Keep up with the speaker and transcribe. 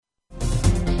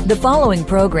The following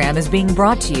program is being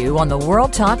brought to you on the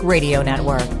World Talk Radio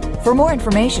Network. For more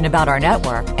information about our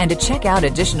network and to check out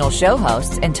additional show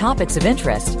hosts and topics of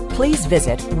interest, please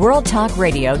visit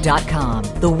worldtalkradio.com.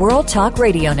 The World Talk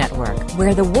Radio Network,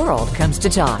 where the world comes to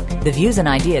talk. The views and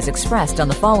ideas expressed on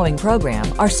the following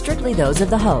program are strictly those of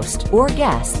the host or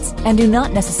guests and do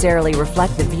not necessarily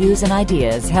reflect the views and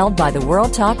ideas held by the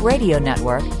World Talk Radio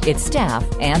Network, its staff,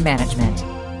 and management.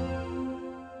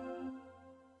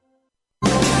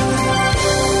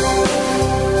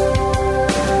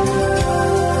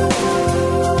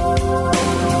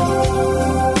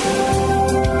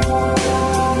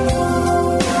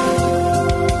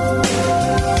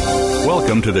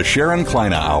 Welcome to the Sharon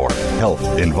Kleyne Hour, Health,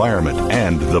 Environment,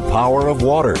 and the Power of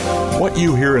Water. What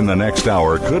you hear in the next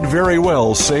hour could very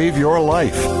well save your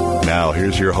life. Now,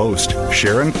 here's your host,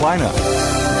 Sharon Kleyne.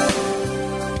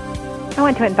 I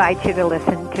want to invite you to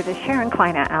listen to the Sharon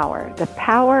Kleyne Hour, The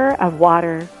Power of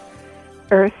Water,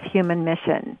 Earth's Human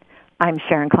Mission. I'm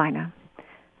Sharon Kleyne.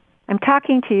 I'm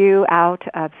talking to you out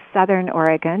of Southern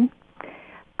Oregon.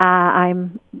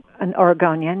 I'm an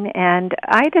Oregonian, and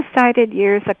I decided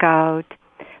years ago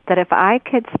that if I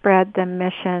could spread the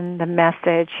mission, the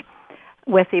message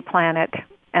with the planet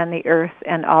and the earth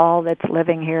and all that's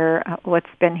living here, what's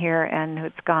been here and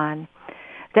who's gone,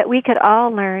 that we could all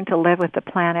learn to live with the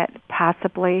planet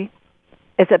possibly.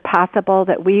 Is it possible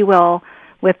that we will,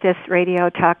 with this radio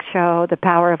talk show, The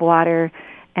Power of Water,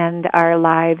 and our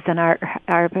lives and our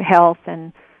health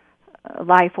and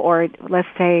life, or let's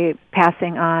say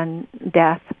passing on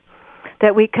death,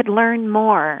 that we could learn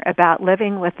more about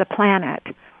living with the planet,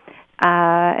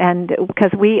 and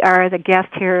because we are the guest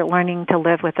here learning to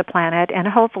live with the planet and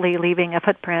hopefully leaving a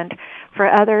footprint for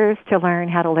others to learn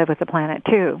how to live with the planet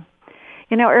too.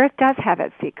 You know, Earth does have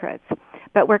its secrets,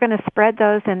 but we're going to spread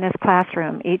those in this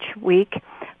classroom each week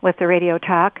with the radio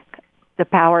talk, The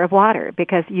Power of Water,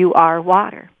 because you are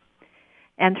water.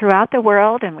 And throughout the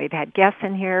world, and we've had guests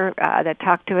in here that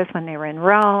talked to us when they were in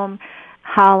Rome,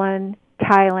 Holland,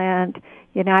 Thailand,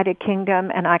 United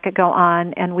Kingdom, and I could go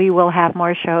on, and we will have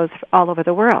more shows all over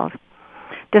the world,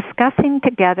 discussing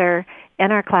together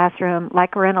in our classroom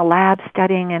like we're in a lab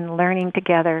studying and learning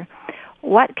together.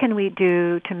 What can we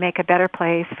do to make a better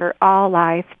place for all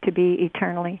life to be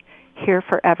eternally here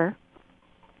forever?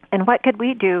 And what could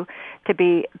we do to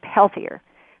be healthier?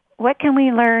 What can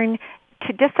we learn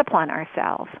to discipline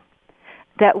ourselves?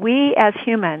 That we as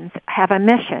humans have a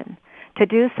mission to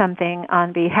do something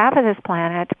on behalf of this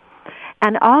planet,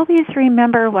 and always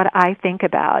remember what I think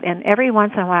about. And every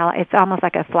once in a while, it's almost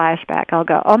like a flashback. I'll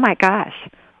go, oh my gosh,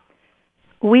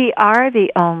 we are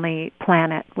the only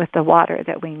planet with the water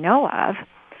that we know of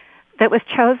that was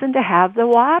chosen to have the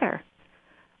water.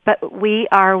 But we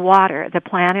are water. The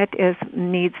planet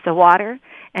needs the water,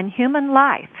 and human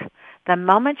life. The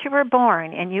moment you were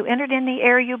born and you entered in the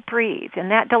air you breathe, in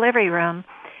that delivery room,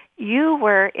 you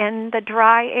were in the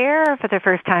dry air for the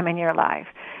first time in your life.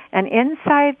 And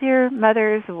inside your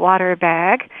mother's water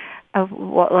bag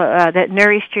that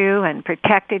nourished you and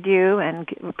protected you and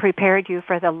prepared you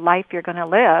for the life you're going to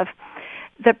live,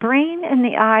 the brain and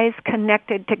the eyes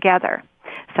connected together.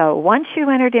 So once you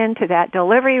entered into that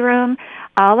delivery room,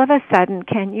 all of a sudden,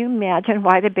 can you imagine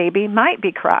why the baby might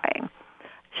be crying?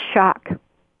 Shock.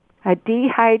 A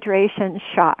dehydration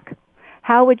shock.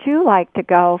 How would you like to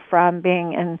go from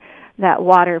being in that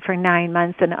water for 9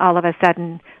 months and all of a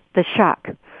sudden the shock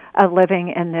of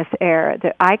living in this air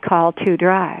that I call too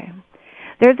dry?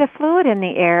 There's a fluid in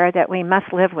the air that we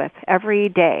must live with every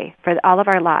day for all of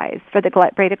our lives. For the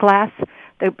blade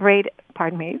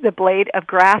of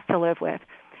grass to live with,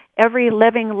 every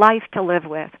living life to live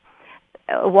with,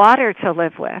 water to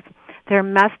live with. There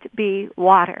must be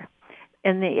water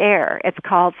in the air. It's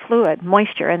called fluid,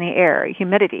 moisture in the air,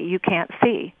 humidity you can't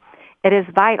see. It is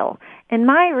vital. In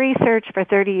my research for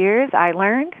 30 years, I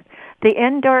learned the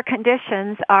indoor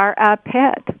conditions are a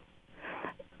pit.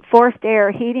 Forced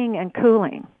air heating and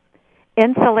cooling,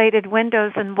 insulated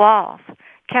windows and walls,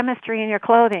 chemistry in your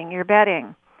clothing, your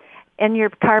bedding, in your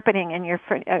carpeting, and your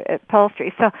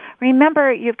upholstery. So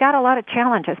remember, you've got a lot of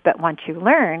challenges, but once you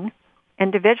learn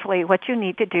individually what you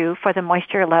need to do for the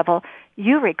moisture level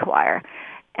you require.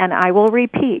 And I will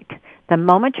repeat, the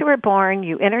moment you were born,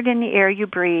 you entered in the air you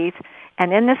breathe,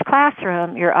 and in this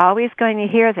classroom, you're always going to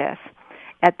hear this.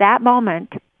 At that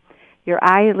moment, your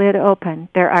eyelid open,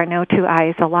 there are no two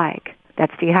eyes alike.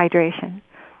 That's dehydration.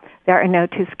 There are no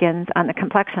two skins on the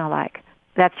complexion alike.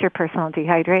 That's your personal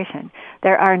dehydration.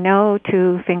 There are no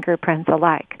two fingerprints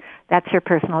alike. That's your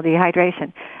personal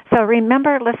dehydration. So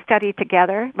remember, let's study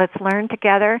together, let's learn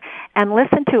together, and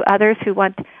listen to others who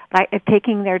want, like,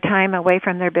 taking their time away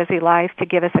from their busy life to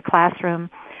give us a classroom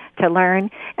to learn.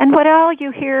 And what all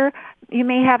you hear, you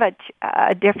may have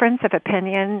a difference of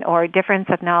opinion or a difference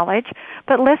of knowledge,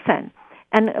 but listen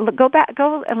and go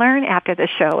and learn after the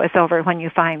show is over when you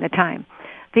find the time.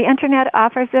 The Internet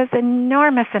offers us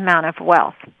enormous amount of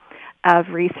wealth of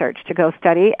research to go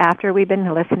study after we've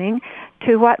been listening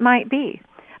to what might be.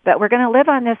 But we're going to live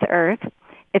on this earth.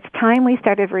 It's time we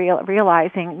started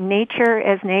realizing nature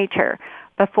is nature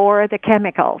before the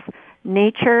chemicals.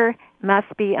 Nature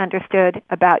must be understood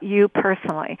about you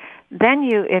personally. Then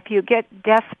if you get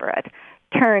desperate,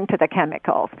 turn to the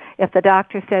chemicals. If the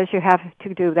doctor says you have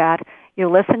to do that, you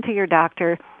listen to your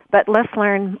doctor, but let's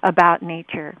learn about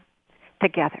nature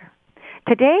together.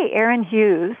 Today, Aaron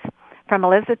Hughes from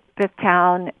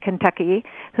Elizabethtown, Kentucky,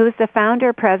 who's the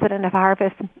founder, president of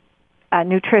Harvest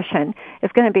Nutrition,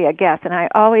 is going to be a guest. And I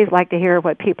always like to hear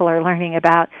what people are learning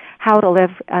about how to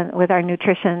live with our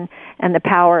nutrition and the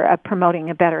power of promoting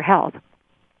a better health.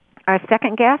 Our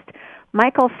second guest,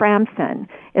 Michael Framson,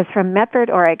 is from Medford,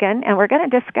 Oregon, and we're going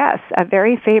to discuss a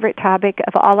very favorite topic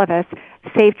of all of us,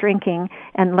 safe drinking,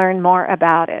 and learn more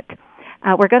about it.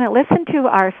 We're going to listen to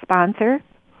our sponsor,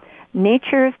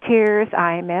 Nature's Tears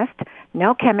Eye Mist,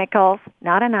 no chemicals,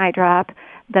 not an eye drop,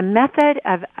 the method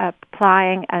of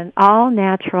applying an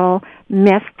all-natural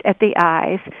mist at the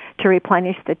eyes to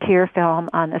replenish the tear film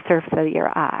on the surface of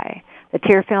your eye. The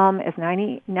tear film is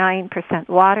 99%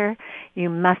 water. You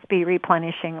must be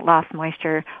replenishing lost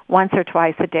moisture once or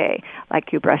twice a day,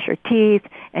 like you brush your teeth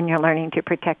and you're learning to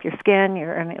protect your skin,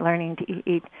 you're learning to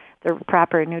eat the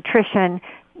proper nutrition.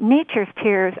 Nature's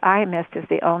Tears Eye Mist is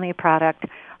the only product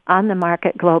on the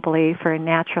market globally for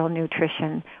natural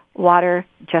nutrition. Water,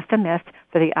 just a mist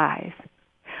for the eyes.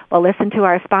 Well, listen to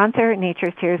our sponsor,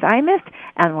 Nature's Tears Eye Mist,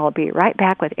 and we'll be right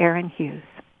back with Aaron Hughes.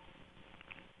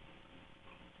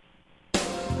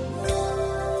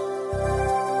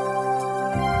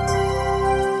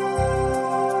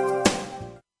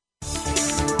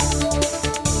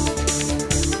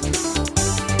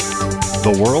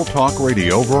 The World Talk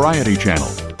Radio Variety Channel,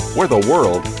 where the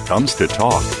world comes to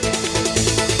talk.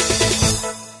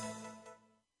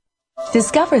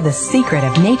 Discover the secret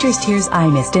of Nature's Tears Eye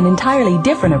Mist, an entirely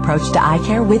different approach to eye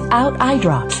care without eye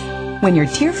drops. When your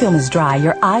tear film is dry,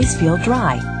 your eyes feel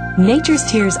dry. Nature's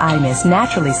Tears Eye Mist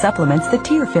naturally supplements the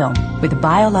tear film with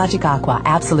Biologic Aqua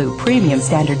Absolute Premium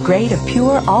Standard Grade of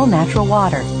pure, all-natural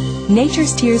water.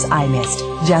 Nature's Tears Eye Mist,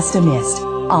 just a mist.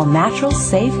 All natural,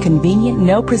 safe, convenient,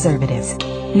 no preservatives.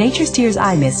 Nature's Tears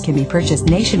Eye Mist can be purchased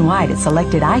nationwide at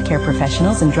selected eye care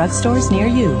professionals and drugstores near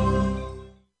you.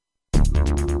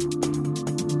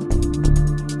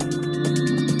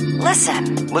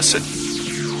 Listen.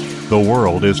 The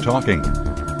world is talking.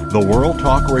 The World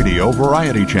Talk Radio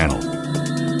Variety Channel.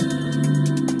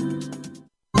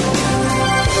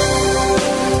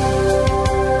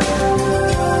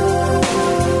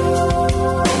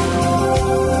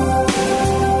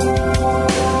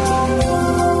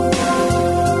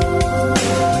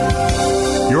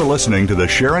 You're listening to the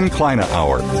Sharon Kleyne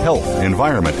Hour, Health,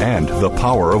 Environment, and the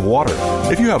Power of Water.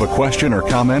 If you have a question or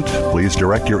comment, please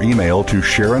direct your email to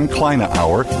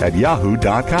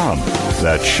SharonKleineHour@yahoo.com.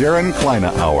 That's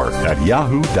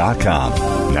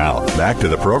SharonKleineHour@yahoo.com. Now, back to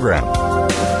the program.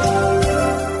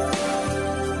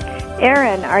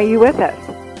 Aaron, are you with us?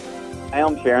 I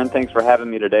am, Sharon. Thanks for having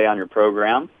me today on your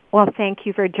program. Well, thank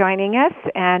you for joining us.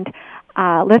 And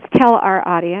let's tell our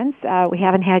audience, we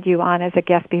haven't had you on as a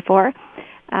guest before.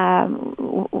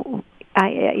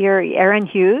 You're Aaron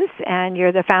Hughes, and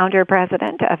you're the founder,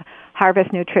 president of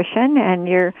Harvest Nutrition, and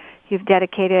you've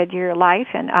dedicated your life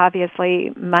and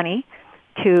obviously money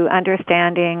to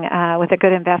understanding, with a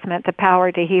good investment, the power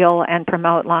to heal and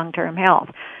promote long-term health.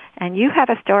 And you have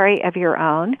a story of your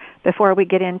own before we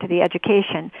get into the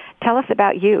education. Tell us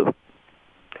about you.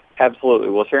 Absolutely.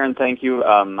 Well, Sharon, thank you.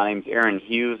 My name's Aaron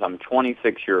Hughes. I'm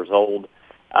 26 years old.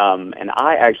 And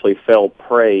I actually fell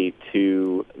prey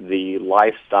to the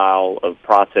lifestyle of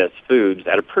processed foods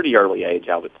at a pretty early age,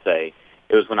 I would say.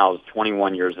 It was when I was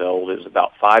 21 years old. It was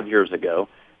about 5 years ago.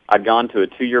 I'd gone to a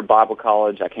 2-year Bible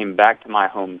college. I came back to my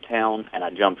hometown, and I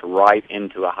jumped right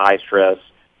into a high-stress,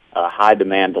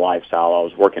 high-demand lifestyle. I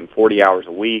was working 40 hours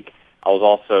a week. I was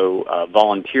also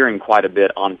volunteering quite a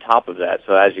bit on top of that.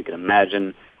 So as you can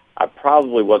imagine, I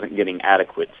probably wasn't getting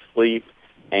adequate sleep,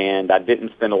 and I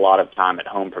didn't spend a lot of time at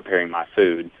home preparing my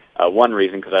food. One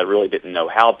reason, because I really didn't know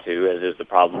how to, as is the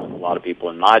problem with a lot of people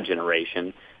in my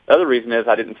generation. The other reason is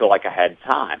I didn't feel like I had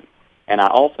time. And I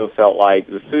also felt like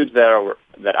the foods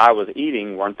that I was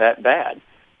eating weren't that bad.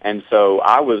 And so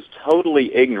I was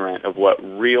totally ignorant of what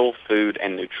real food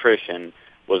and nutrition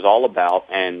was all about.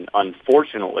 And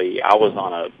unfortunately, I was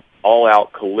on an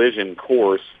all-out collision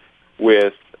course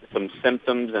with some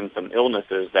symptoms and some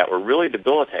illnesses that were really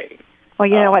debilitating. Well,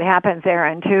 you know what happens,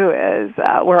 Aaron, too, is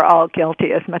we're all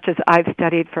guilty as much as I've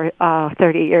studied for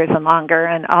 30 years and longer,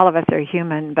 and all of us are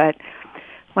human, but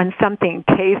when something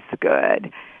tastes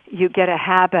good, you get a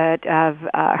habit of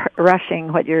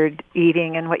rushing what you're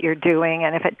eating and what you're doing,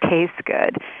 and if it tastes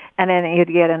good, and then you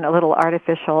get a little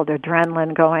artificial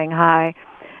adrenaline going high,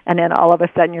 and then all of a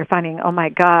sudden you're finding, oh my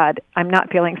God, I'm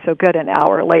not feeling so good an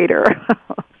hour later.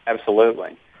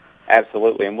 Absolutely.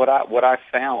 Absolutely. And what I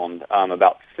found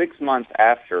about 6 months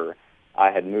after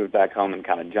I had moved back home and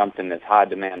kind of jumped in this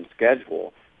high-demand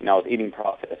schedule, I was eating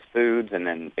processed foods, and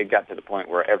then it got to the point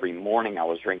where every morning I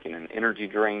was drinking an energy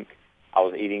drink. I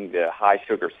was eating the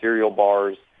high-sugar cereal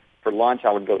bars. For lunch,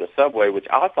 I would go to Subway, which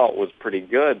I thought was pretty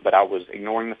good, but I was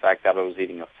ignoring the fact that I was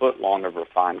eating a foot long of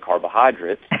refined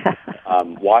carbohydrates,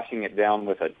 washing it down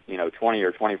with a 20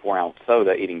 or 24-ounce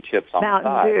soda, eating chips on the side.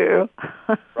 Mountain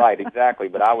Dew. Right, exactly.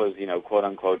 But I was,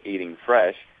 quote-unquote, eating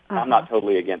fresh. I'm not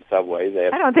totally against Subway.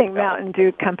 I don't think Mountain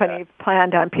Dew Company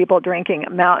planned on people drinking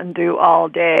Mountain Dew all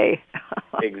day.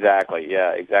 Exactly,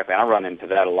 yeah, exactly. I run into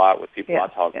that a lot with people I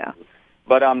talk to.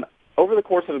 But over the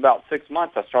course of about 6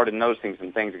 months, I started noticing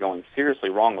some things going seriously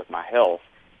wrong with my health,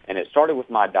 and it started with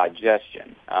my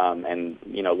digestion. And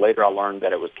later I learned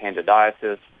that it was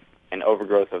candidiasis, an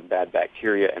overgrowth of bad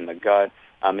bacteria in the gut.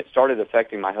 It started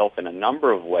affecting my health in a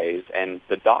number of ways, and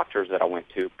the doctors that I went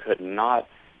to could not,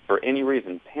 for any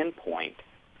reason, pinpoint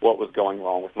what was going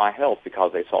wrong with my health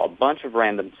because they saw a bunch of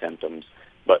random symptoms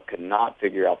but could not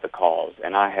figure out the cause.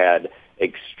 And I had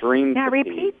extreme Now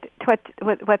fatigue. repeat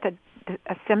what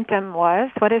a symptom was.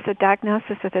 What is the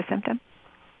diagnosis of the symptom?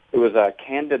 It was a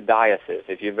candidiasis.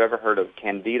 If you've ever heard of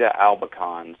Candida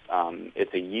albicans,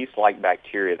 it's a yeast-like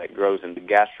bacteria that grows in the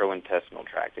gastrointestinal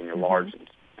tract in your large and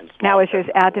small. Now, is your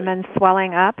abdomen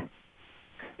swelling up?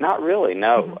 Not really,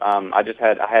 no. I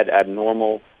had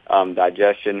abnormal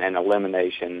digestion and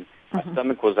elimination. My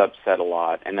stomach was upset a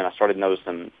lot, and then I started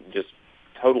noticing just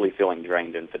totally feeling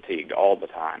drained and fatigued all the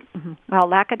time. Well,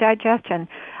 lack of digestion.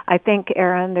 I think,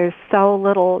 Aaron, there's so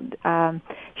little.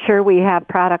 Sure, we have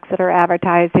products that are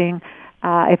advertising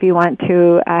if you want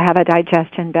to have a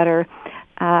digestion better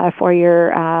for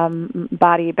your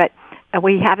body, but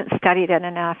we haven't studied it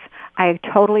enough. I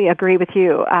totally agree with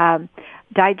you.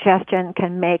 Digestion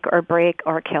can make or break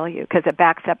or kill you because it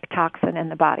backs up toxin in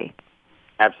the body.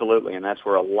 Absolutely, and that's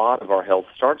where a lot of our health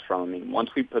starts from. I mean,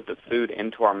 once we put the food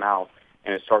into our mouth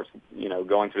and it starts,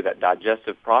 going through that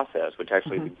digestive process, which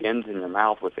actually begins in your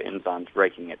mouth with the enzymes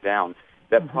breaking it down,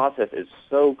 that process is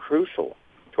so crucial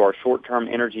to our short-term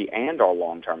energy and our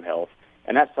long-term health.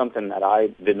 And that's something that I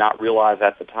did not realize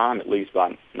at the time, at least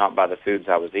not by the foods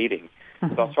I was eating.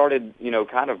 So I started,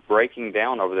 kind of breaking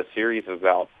down over the series of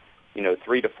about,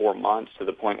 3 to 4 months to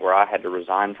the point where I had to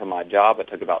resign from my job. I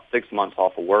took about 6 months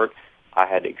off of work. I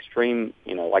had extreme,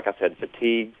 like I said,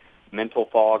 fatigue, mental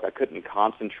fog. I couldn't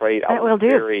concentrate. That will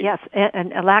do, yes.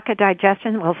 And a lack of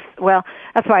digestion well,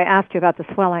 that's why I asked you about the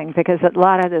swelling, because a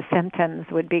lot of the symptoms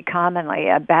would be commonly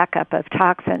a backup of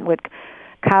toxin would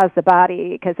cause the body,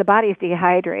 because the body is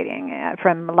dehydrating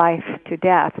from life to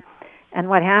death. And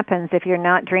what happens if you're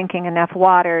not drinking enough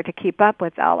water to keep up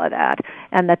with all of that,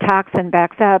 and the toxin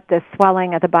backs up, the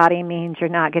swelling of the body means you're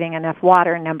not getting enough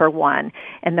water, number one,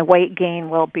 and the weight gain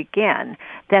will begin.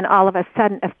 Then all of a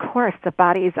sudden, of course, the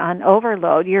body's on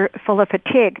overload. You're full of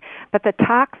fatigue, but the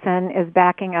toxin is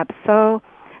backing up so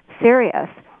serious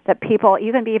that people,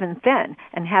 you can be even thin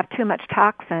and have too much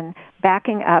toxin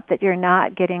backing up that you're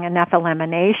not getting enough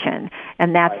elimination,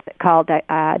 and that's called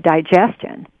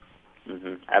digestion.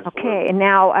 Absolutely. Okay, and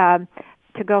now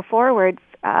to go forward,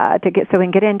 so we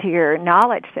can get into your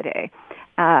knowledge today,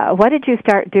 what did you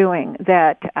start doing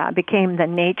that became the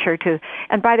nature to,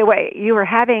 and by the way, you were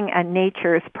having a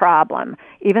nature's problem,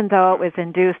 even though it was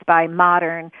induced by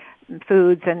modern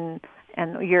foods and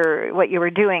what you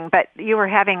were doing, but you were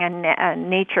having a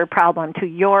nature problem to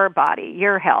your body,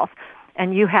 your health,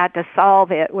 and you had to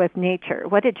solve it with nature.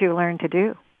 What did you learn to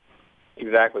do?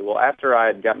 Exactly. Well, after I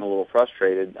had gotten a little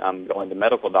frustrated going to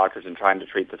medical doctors and trying to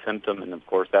treat the symptom, and of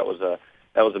course that was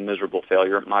a miserable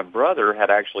failure, my brother had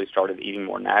actually started eating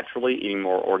more naturally, eating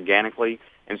more organically,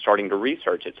 and starting to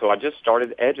research it. So I just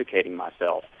started educating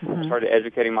myself. I started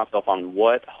educating myself on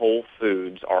what whole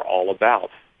foods are all about,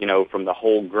 from the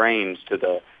whole grains to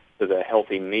the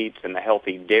healthy meats and the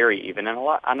healthy dairy even. And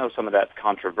I know some of that's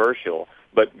controversial,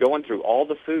 but going through all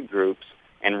the food groups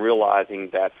and realizing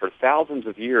that for thousands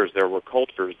of years there were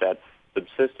cultures that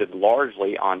subsisted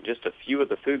largely on just a few of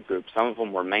the food groups. Some of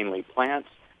them were mainly plants,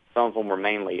 some of them were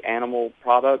mainly animal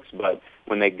products, but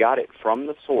when they got it from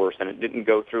the source and it didn't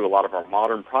go through a lot of our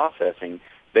modern processing,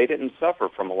 they didn't suffer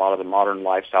from a lot of the modern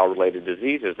lifestyle-related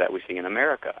diseases that we see in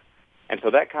America. And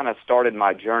so that kind of started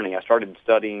my journey. I started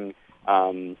studying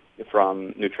from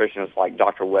nutritionists like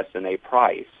Dr. Weston A.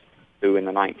 Price, who in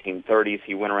the 1930s,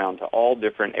 he went around to all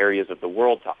different areas of the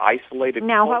world to isolate it.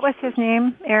 Now, what was his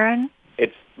name, Aaron?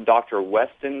 It's Dr.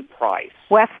 Weston Price.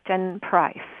 Weston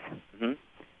Price.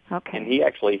 Mm-hmm. Okay. And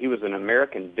he was an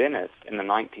American dentist in the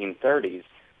 1930s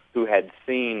who had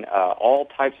seen all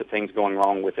types of things going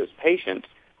wrong with his patients,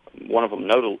 one of them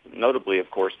notably,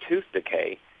 of course, tooth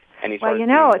decay. And he started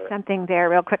it's something there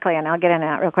real quickly, and I'll get into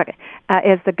that real quick,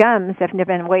 is the gums have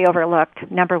been way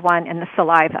overlooked, number one, and the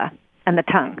saliva and the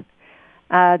tongue.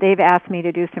 They've asked me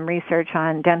to do some research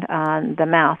on the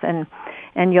mouth,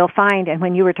 and you'll find, and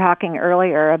when you were talking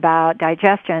earlier about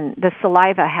digestion, the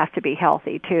saliva has to be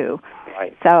healthy, too.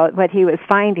 Right. So what he was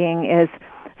finding is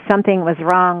something was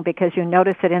wrong because you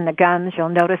notice it in the gums, you'll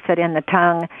notice it in the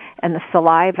tongue and the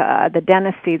saliva. The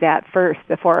dentists see that first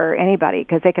before anybody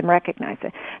because they can recognize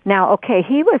it. Now, okay,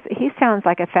 he sounds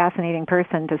like a fascinating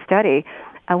person to study.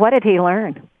 What did he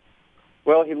learn?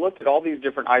 Well, he looked at all these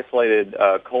different isolated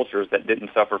cultures that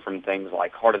didn't suffer from things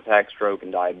like heart attack, stroke,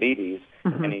 and diabetes,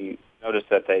 mm-hmm. and he noticed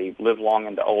that they lived long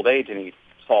into old age, and he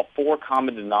saw 4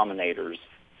 common denominators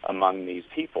among these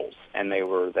peoples, and they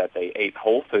were that they ate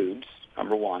whole foods,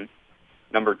 number one.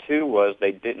 Number 2 was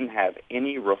they didn't have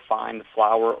any refined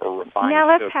flour or refined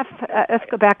sugar. Let's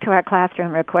go back to our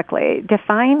classroom real quickly.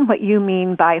 Define what you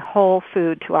mean by whole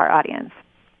food to our audience.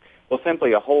 Well,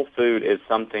 simply a whole food is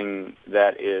something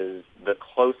that is the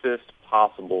closest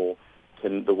possible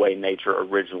to the way nature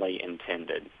originally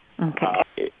intended.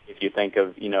 Okay. If you think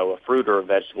of, a fruit or a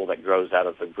vegetable that grows out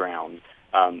of the ground,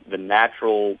 the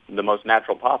most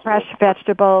natural possible. Fresh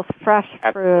vegetables, fresh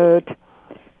fruit,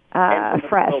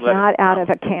 fresh, not out of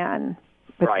a can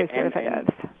with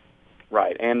preservatives.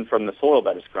 Right, and from the soil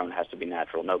that it's grown has to be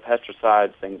natural. No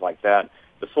pesticides, things like that.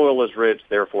 The soil is rich,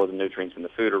 therefore the nutrients in the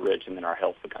food are rich, and then our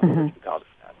health becomes mm-hmm. rich because of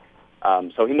that.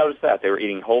 So he noticed that. They were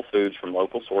eating whole foods from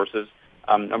local sources.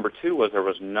 Number 2 was there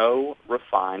was no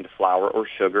refined flour or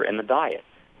sugar in the diet,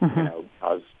 mm-hmm.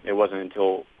 Because it wasn't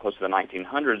until close to the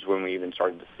 1900s when we even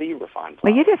started to see refined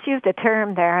flour. Well, you just used a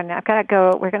term there, and I've got to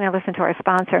go. We're going to listen to our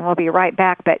sponsor, and we'll be right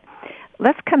back. But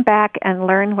let's come back and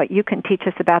learn what you can teach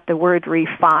us about the word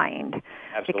refined.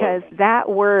 Absolutely. Because that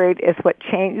word is what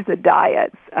changed the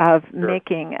diets of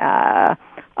making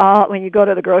when you go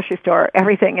to the grocery store,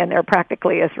 everything in there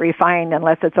practically is refined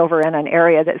unless it's over in an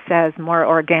area that says more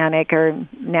organic or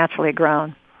naturally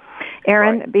grown.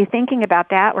 Aaron, right. Be thinking about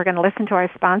that. We're going to listen to our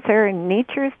sponsor,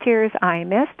 Nature's Tears Eye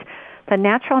Mist, the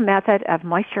natural method of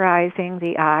moisturizing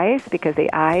the eyes because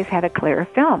the eyes have a clear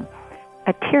film,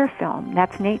 a tear film.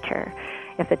 That's nature.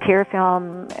 If the tear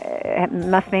film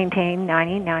must maintain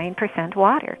 99%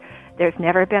 water. There's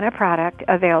never been a product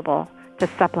available to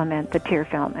supplement the tear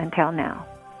film until now.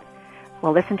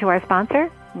 We'll listen to our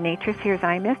sponsor, Nature's Tears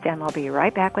Eye Mist, and we'll be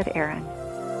right back with Aaron.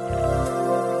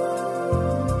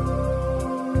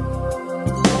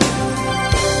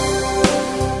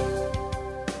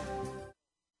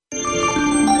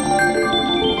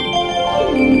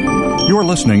 You're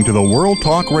listening to the World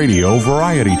Talk Radio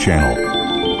Variety Channel.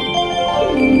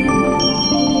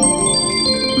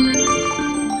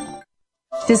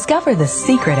 Discover the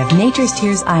secret of Nature's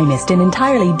Tears Eye Mist, an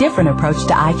entirely different approach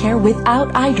to eye care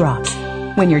without eye drops.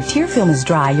 When your tear film is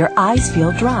dry, your eyes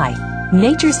feel dry.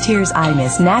 Nature's Tears Eye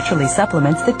Mist naturally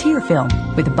supplements the tear film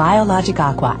with Biologic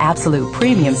Aqua Absolute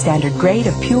Premium Standard Grade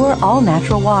of pure,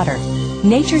 all-natural water.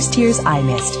 Nature's Tears Eye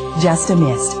Mist, just a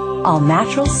mist. All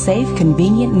natural, safe,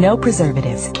 convenient, no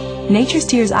preservatives. Nature's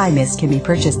Tears Eye Mist can be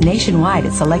purchased nationwide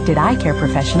at selected eye care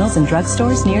professionals and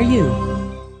drugstores near you.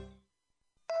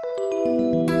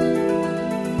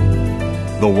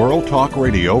 The World Talk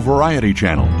Radio Variety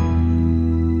Channel.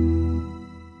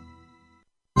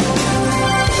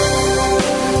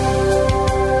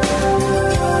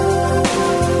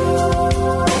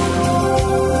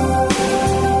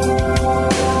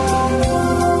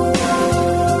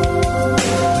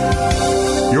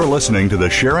 Listening to the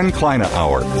Sharon Kleina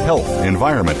Hour, Health,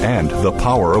 Environment, and the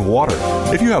Power of Water.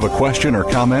 If you have a question or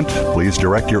comment, please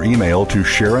direct your email to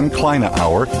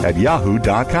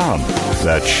SharonKleinaHour@yahoo.com.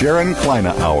 That's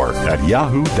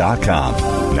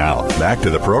SharonKleinaHour@yahoo.com. Now, back to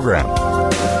the program.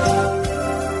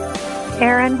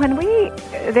 Aaron, when we,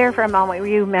 there for a moment,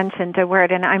 you mentioned a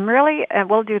word, and I'm really,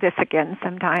 we'll do this again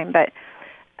sometime, but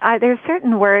there's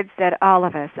certain words that all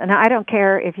of us, and I don't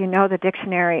care if you know the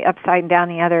dictionary upside and down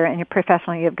the other, and you're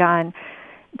professional, you've gone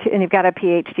to, and you've got a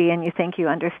PhD, and you think you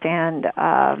understand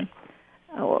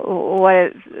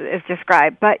what is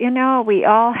described. But, we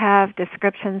all have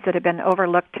descriptions that have been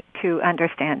overlooked to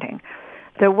understanding.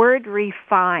 the word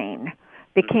refine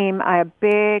became a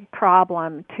big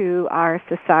problem to our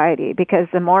society because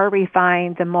the more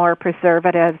refined, the more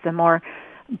preservatives, the more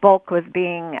bulk was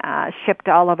being shipped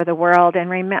all over the world. And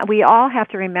we all have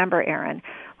to remember, Aaron,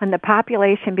 when the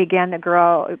population began to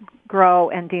grow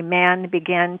and demand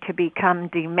began to become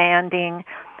demanding,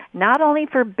 not only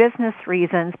for business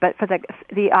reasons, but for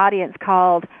the audience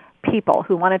called people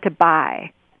who wanted to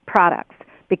buy products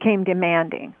became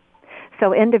demanding.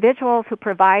 So individuals who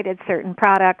provided certain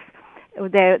products,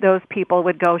 those people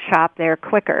would go shop there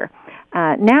quicker.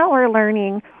 Now we're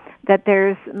learning that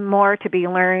there's more to be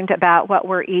learned about what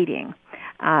we're eating.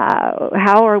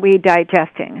 How are we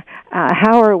digesting?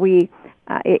 How are we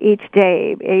each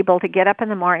day able to get up in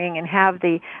the morning and have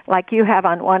like you have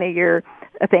on one of your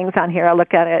things on here, I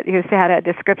look at it, you had a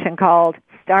description called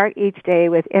Start Each Day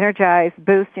with Energize,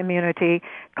 Boost Immunity,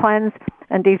 Cleanse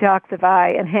and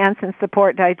Detoxify, Enhance and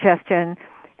Support Digestion,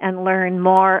 and learn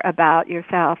more about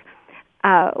yourself.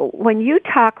 When you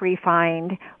talk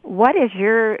refined, what is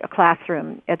your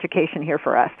classroom education here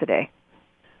for us today?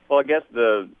 Well, I guess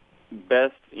the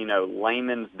best,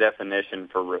 layman's definition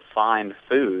for refined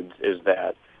foods is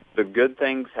that the good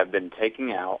things have been taken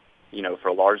out, for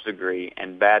a large degree,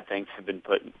 and bad things have been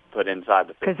put inside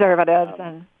the food. Preservatives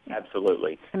and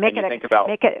absolutely. And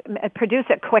produce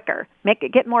it quicker.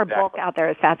 Get more bulk out there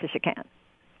as fast as you can.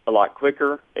 A lot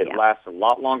quicker. It lasts a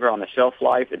lot longer on the shelf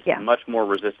life. It's much more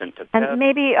resistant to pests. And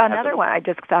maybe another one I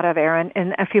just thought of, Aaron,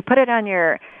 and if you put it on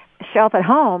your shelf at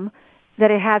home,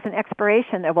 that it has an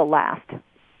expiration that will last.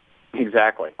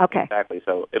 Exactly. Okay. Exactly.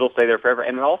 So it'll stay there forever.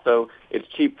 And also, it's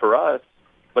cheap for us,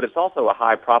 but it's also a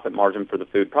high profit margin for the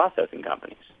food processing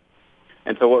companies.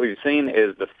 And so what we've seen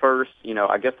is the first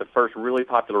really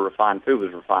popular refined food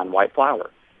was refined white flour.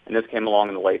 And this came along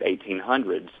in the late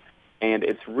 1800s. And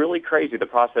it's really crazy, the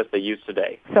process they use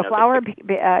today. So flour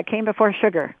came before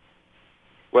sugar?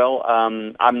 Well,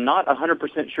 I'm not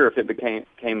 100% sure if it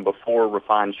came before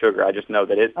refined sugar. I just know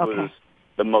that it was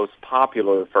the most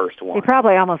popular first one. They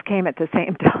probably almost came at the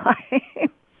same time.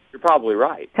 You're probably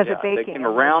right. They came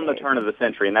around the turn of the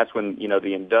century, and that's when,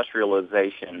 the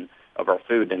industrialization of our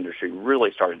food industry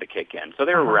really started to kick in. So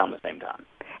they were around the same time.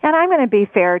 And I'm going to be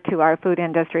fair to our food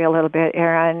industry a little bit,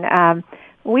 Aaron.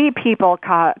 We people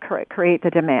create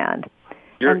the demand.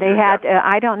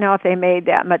 I don't know if they made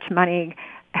that much money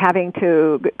having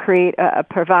to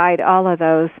provide all of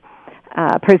those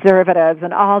preservatives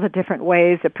and all the different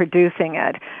ways of producing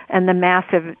it, and the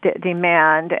massive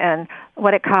demand, and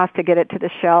what it costs to get it to the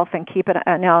shelf and keep it,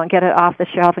 and get it off the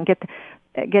shelf and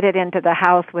get it into the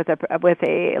house with a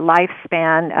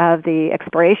lifespan of the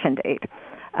expiration date.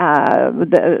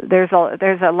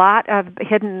 There's a lot of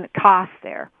hidden costs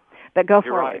there. But go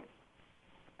You're for right. it.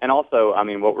 And also,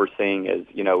 what we're seeing is,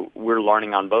 we're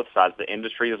learning on both sides. The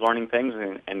industry is learning things,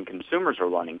 and consumers are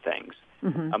learning things.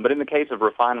 Mm-hmm. But in the case of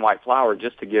refined white flour,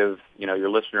 just to give your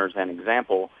listeners an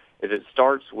example, is it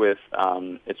starts with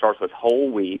whole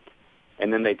wheat,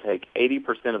 and then they take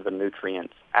 80% of the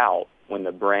nutrients out when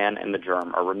the bran and the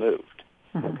germ are removed.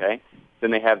 Mm-hmm. Okay,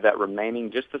 then they have that remaining,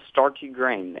 just the starchy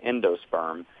grain, the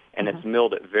endosperm, and it's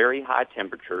milled at very high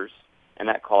temperatures, and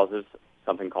that causes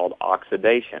something called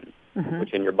oxidation,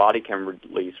 which in your body can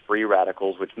release free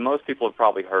radicals, which most people have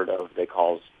probably heard of. They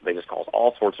just cause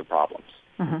all sorts of problems.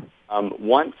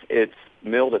 Once it's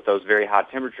milled at those very high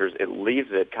temperatures, it leaves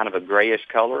it kind of a grayish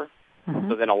color.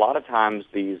 So then a lot of times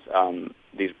these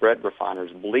bread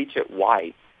refiners bleach it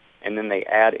white, and then they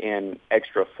add in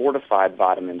extra fortified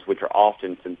vitamins, which are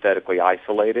often synthetically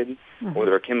isolated, or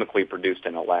they're chemically produced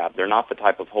in a lab. They're not the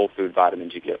type of whole food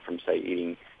vitamins you get from, say,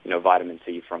 eating vitamin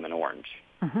C from an orange.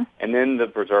 And then the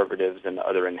preservatives and the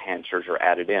other enhancers are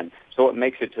added in. So what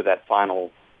makes it to that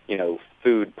final,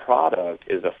 food product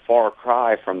is a far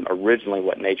cry from originally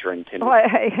what nature intended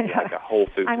like a whole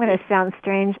food. I'm going to sound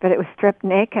strange, but it was stripped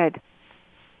naked.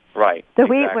 Right. The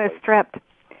wheat was stripped.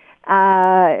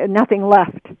 Nothing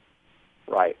left.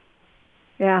 Right.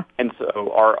 Yeah. And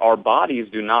so our bodies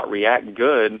do not react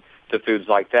good to foods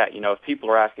like that. If people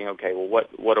are asking, okay, well,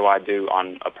 what do I do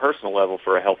on a personal level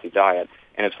for a healthy diet?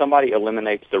 And if somebody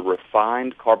eliminates the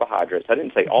refined carbohydrates, I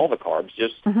didn't say all the carbs,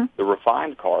 just the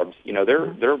refined carbs,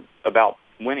 they're about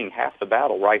winning half the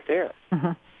battle right there.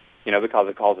 Because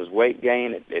it causes weight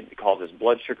gain, it causes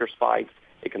blood sugar spikes,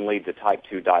 it can lead to type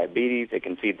 2 diabetes, it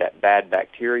can feed that bad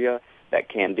bacteria, that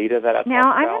candida that I talked about.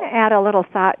 Now, I'm going to add a little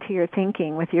thought to your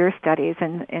thinking with your studies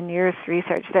and your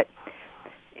research.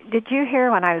 Did you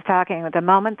hear when I was talking, the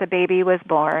moment the baby was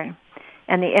born,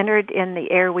 and they entered in the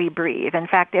air we breathe? In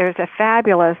fact, there's a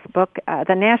fabulous book,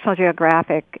 the National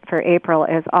Geographic for April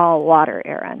is all water,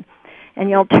 Aaron. And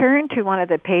you'll turn to one of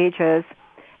the pages,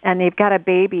 and they've got a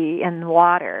baby in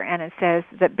water, and it says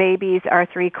that babies are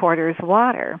 3/4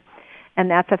 water, and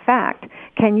that's a fact.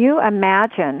 Can you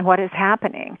imagine what is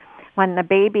happening when the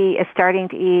baby is starting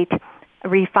to eat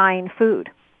refined food?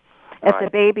 If the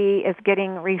baby is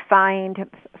getting refined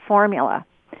formula,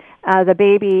 the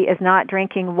baby is not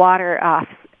drinking water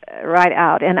right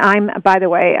out. And by the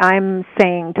way, I'm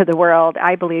saying to the world,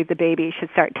 I believe the baby should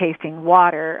start tasting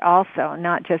water also,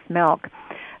 not just milk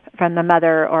from the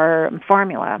mother or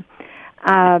formula,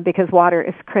 because water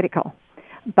is critical.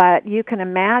 But you can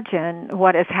imagine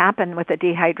what has happened with the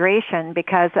dehydration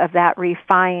because of that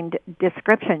refined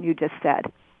description you just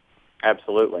said.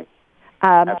 Absolutely.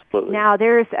 Absolutely. Now,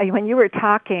 when you were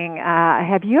talking,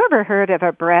 have you ever heard of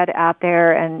a bread out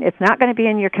there, and it's not going to be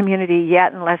in your community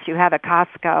yet unless you have a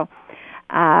Costco,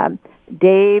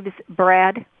 Dave's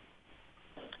Bread?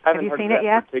 Have you heard seen of it that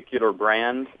yet? Particular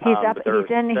brand. He's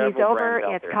over.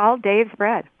 It's called Dave's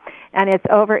Bread, and it's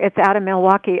out of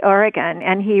Milwaukee, Oregon,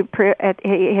 and he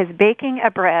is baking a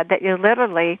bread that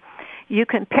you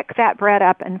can pick that bread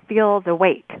up and feel the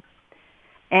weight.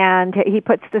 And he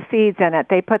puts the seeds in it.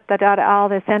 They put all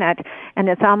this in it, and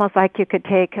it's almost like you could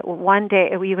take one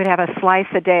day, you would have a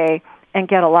slice a day and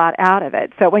get a lot out of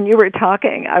it. So when you were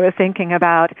talking, I was thinking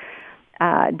about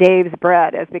Dave's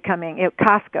Bread as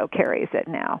Costco carries it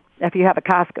now, if you have a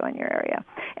Costco in your area.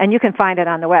 And you can find it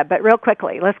on the web. But real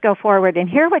quickly, let's go forward and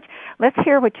let's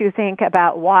hear what you think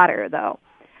about water, though.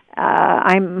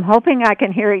 I'm hoping I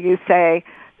can hear you say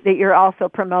that you're also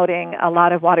promoting a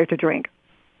lot of water to drink.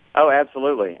 Oh,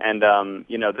 absolutely. And,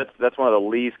 that's one of the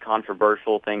least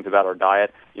controversial things about our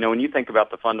diet. When you think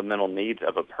about the fundamental needs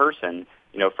of a person,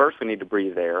 first we need to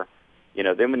breathe air,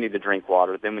 then we need to drink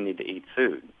water, then we need to eat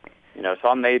food. So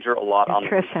I major a lot on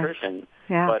nutrition,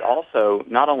 but also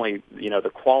not only,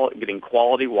 getting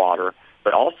quality water,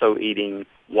 but also eating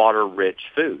water-rich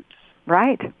foods.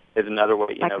 Right. Is another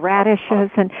way, like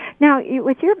radishes. And now,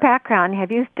 with your background,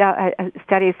 have you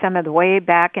studied some of the way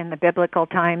back in the biblical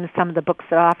times, some of the books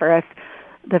that offer us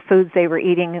the foods they were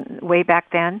eating way back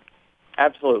then?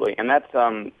 Absolutely, and that's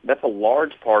a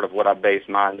large part of what I base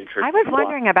my nutrition on. I was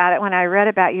wondering about it when I read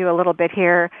about you a little bit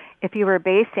here, if you were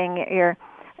basing your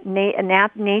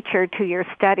nature to your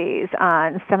studies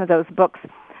on some of those books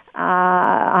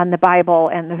on the Bible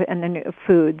and the new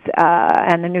foods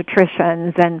and the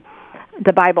nutritions and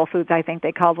the Bible foods, I think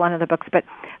they called one of the books. But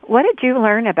what did you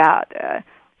learn about?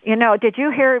 Did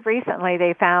you hear recently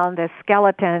they found this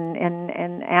skeleton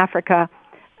in Africa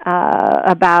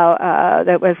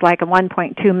that was like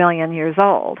 1.2 million years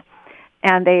old?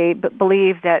 And they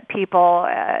believe that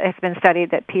it's been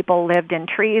studied that people lived in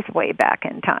trees way back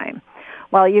in time.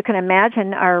 Well, you can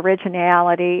imagine our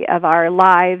originality of our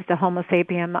lives, the Homo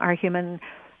sapien, our human,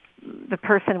 the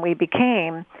person we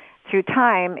became through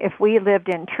time. If we lived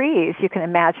in trees, you can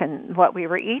imagine what we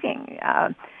were eating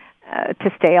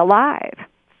to stay alive.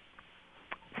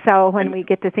 So when we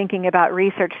get to thinking about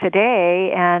research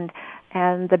today and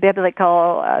the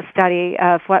biblical study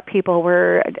of what people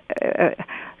were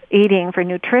eating for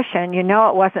nutrition, it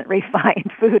wasn't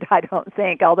refined food, I don't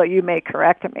think, although you may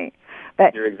correct me.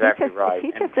 But you're exactly right.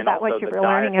 Teach us about what you were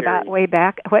learning about way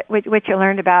back, what you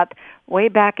learned about way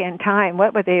back in time.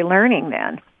 What were they learning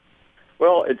then?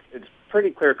 Well, it's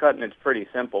pretty clear-cut and it's pretty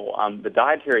simple. The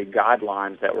dietary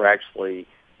guidelines that were actually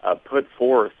put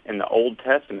forth in the Old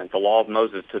Testament, the Law of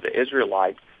Moses to the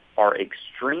Israelites, are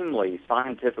extremely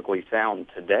scientifically sound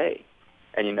today.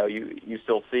 And, you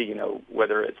still see,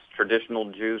 whether it's traditional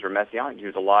Jews or Messianic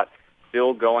Jews, a lot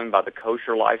still going by the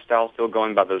kosher lifestyle, still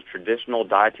going by those traditional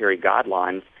dietary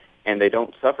guidelines, and they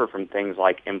don't suffer from things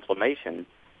like inflammation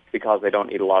because they don't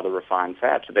eat a lot of the refined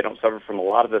fats. So they don't suffer from a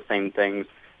lot of the same things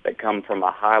that come from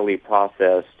a highly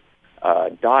processed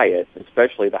diet,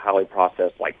 especially the highly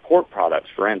processed, like pork products,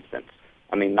 for instance.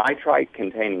 I mean,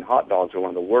 nitrite-containing hot dogs are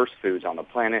one of the worst foods on the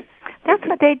planet. That's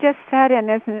what they just said,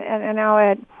 they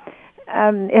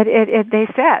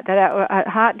said that a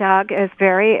hot dog is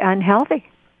very unhealthy.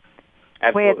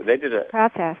 Absolutely, they did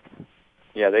processed.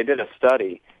 Yeah, they did a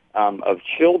study of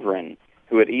children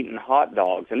who had eaten hot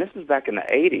dogs, and this was back in the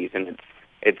 80s, and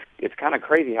it's kind of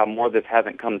crazy how more of this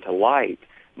hasn't come to light.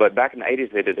 But back in the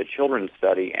 80s, they did a children's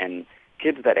study, and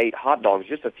kids that ate hot dogs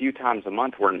just a few times a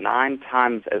month were 9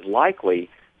 times as likely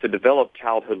to develop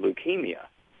childhood leukemia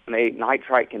when they ate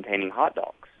nitrite-containing hot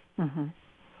dogs. Mm-hmm.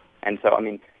 And so, I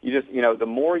mean, you just, the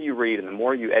more you read and the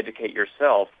more you educate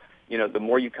yourself, the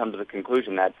more you come to the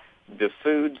conclusion that the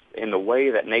foods, in the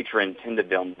way that nature intended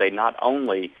them, they not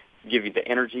only give you the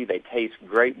energy, they taste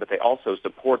great, but they also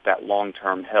support that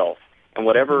long-term health. And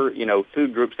whatever,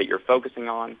 food groups that you're focusing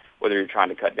on, whether you're trying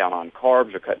to cut down on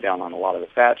carbs or cut down on a lot of the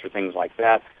fats or things like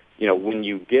that, when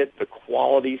you get the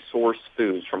quality source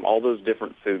foods from all those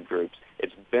different food groups,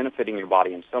 it's benefiting your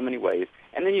body in so many ways.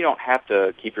 And then you don't have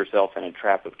to keep yourself in a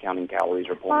trap of counting calories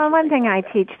or points. Well, one thing I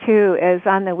teach, too, is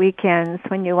on the weekends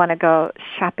when you want to go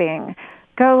shopping,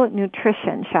 go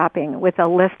nutrition shopping with a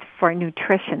list for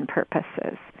nutrition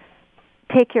purposes.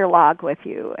 Take your log with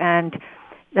you. And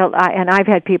I've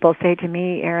had people say to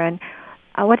me, Erin,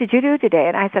 what did you do today?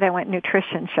 And I said, I went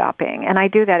nutrition shopping. And I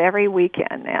do that every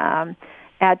weekend.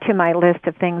 Add to my list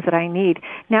of things that I need.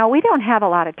 Now, we don't have a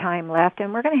lot of time left,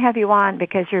 and we're going to have you on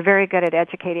because you're very good at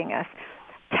educating us.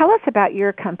 Tell us about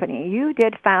your company. You're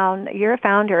a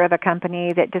founder of a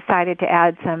company that decided to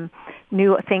add some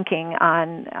new thinking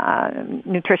on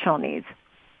nutritional needs.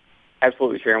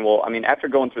 Absolutely, Sharon. Well, after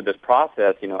going through this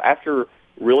process, after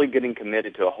really getting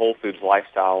committed to a whole foods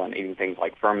lifestyle and eating things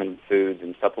like fermented foods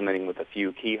and supplementing with a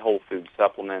few key whole food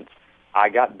supplements, I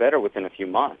got better within a few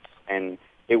months. And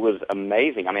it was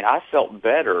amazing. I felt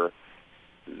better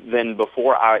than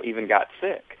before I even got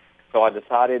sick. So I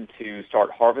decided to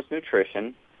start Harvest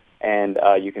Nutrition, and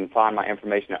you can find my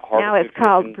information at Harvest. Now it's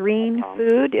called Green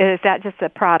Food. Is that just a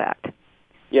product?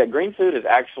 Yeah, Green Food is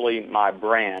actually my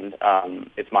brand.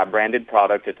 It's my branded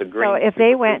product. It's a green. So if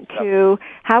they went to,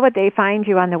 how would they find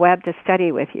you on the web to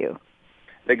study with you?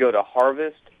 They go to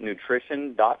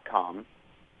harvestnutrition.com.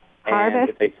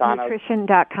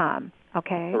 Harvestnutrition.com.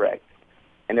 Okay. Correct.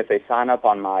 And if they sign up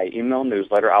on my email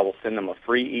newsletter, I will send them a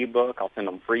free ebook. I'll send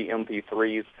them free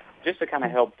MP3s just to kind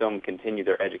of help them continue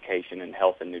their education in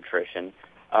health and nutrition.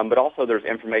 But also there's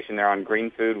information there on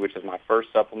Green Food, which is my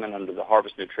first supplement under the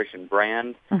Harvest Nutrition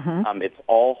brand. Mm-hmm. It's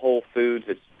all whole foods.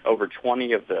 It's over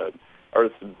 20 of the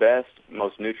Earth's best,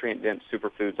 most nutrient-dense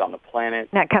superfoods on the planet.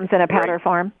 That comes in a powder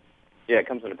form? Yeah, it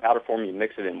comes in a powder form. You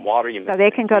mix it in water. So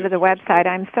they can go to the website.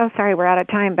 I'm so sorry we're out of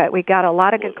time, but we got a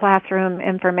lot of good classroom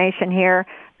information here.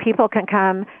 People can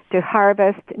come to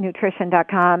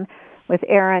harvestnutrition.com with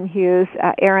Erin Hughes.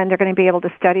 Erin, they're going to be able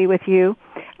to study with you.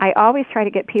 I always try to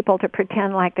get people to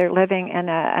pretend like they're living in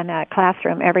a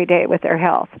classroom every day with their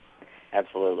health.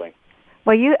 Absolutely.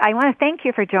 Well, I want to thank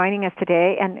you for joining us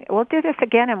today, and we'll do this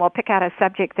again, and we'll pick out a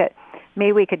subject that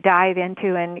maybe we could dive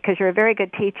into, and because you're a very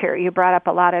good teacher, you brought up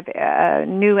a lot of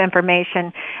new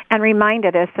information and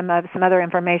reminded us some other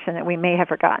information that we may have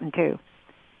forgotten too.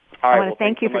 All right. I want to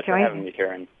thank you for joining having me,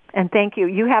 Karen. And thank you.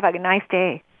 You have a nice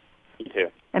day. You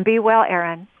too. And be well,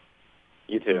 Erin.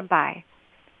 You too. Bye.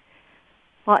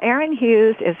 Well, Erin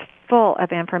Hughes is full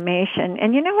of information,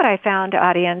 and you know what I found,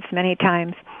 audience, many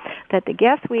times, that the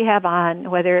guests we have on,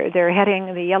 whether they're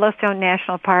heading the Yellowstone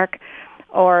National Park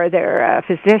or they're a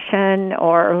physician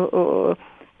or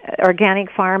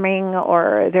organic farming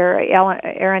or they're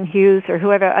Erin Hughes or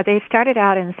whoever, they started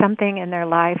out in something in their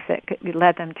life that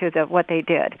led them to what they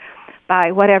did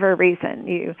by whatever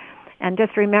reason. And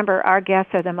just remember, our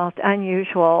guests are the most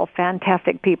unusual,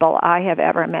 fantastic people I have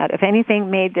ever met. If anything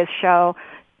made this show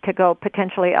to go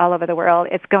potentially all over the world,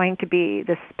 it's going to be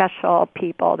the special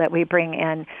people that we bring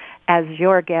in as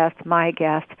your guest, my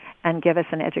guest, and give us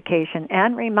an education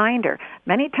and reminder.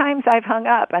 Many times I've hung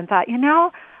up and thought, I'm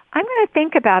going to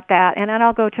think about that, and then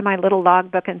I'll go to my little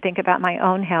logbook and think about my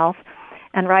own health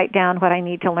and write down what I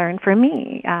need to learn for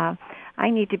me. I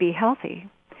need to be healthy.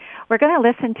 We're going to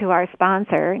listen to our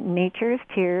sponsor, Nature's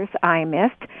Tears Eye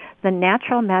Mist, the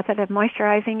natural method of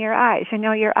moisturizing your eyes.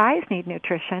 Your eyes need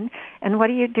nutrition, and what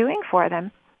are you doing for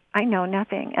them? I know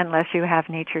nothing unless you have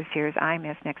Nature's Tears Eye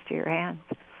Mist next to your hands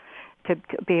to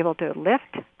be able to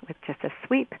lift with just a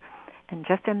sweep and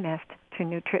just a mist to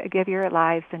give your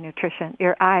eyes the nutrition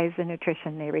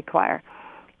they require.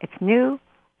 It's new.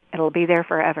 It'll be there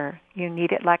forever. You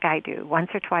need it like I do, once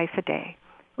or twice a day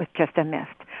with just a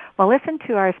mist. Well, listen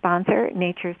to our sponsor,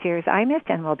 Nature's Tears Eye Mist,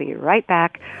 and we'll be right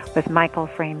back with Michael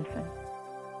Frameson.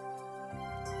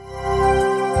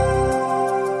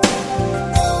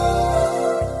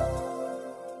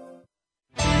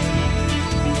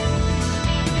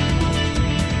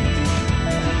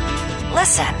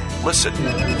 Listen.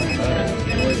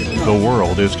 The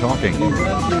world is talking.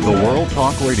 The World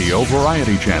Talk Radio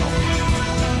Variety Channel.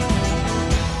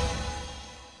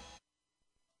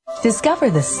 Discover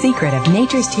the secret of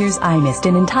Nature's Tears Eye Mist,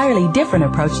 an entirely different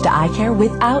approach to eye care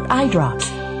without eye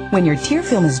drops. When your tear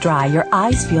film is dry, your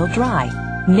eyes feel dry.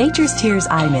 Nature's Tears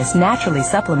Eye Mist naturally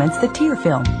supplements the tear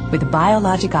film with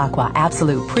Biologic Aqua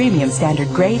Absolute Premium Standard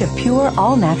Grade of pure,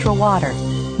 all-natural water.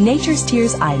 Nature's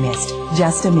Tears Eye Mist,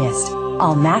 just a mist.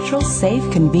 All natural, safe,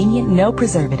 convenient, no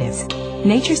preservatives.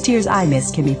 Nature's Tears Eye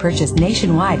Mist can be purchased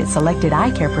nationwide at selected eye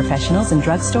care professionals and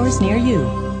drugstores near you.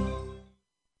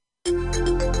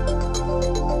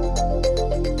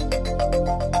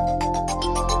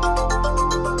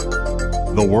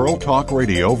 The World Talk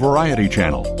Radio Variety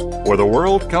Channel, where the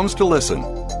world comes to listen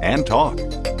and talk.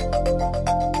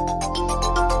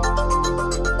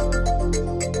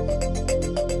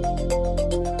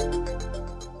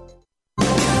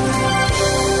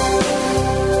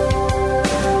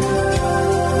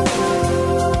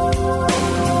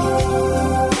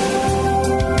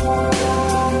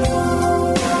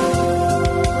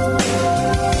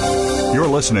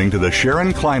 Listening to the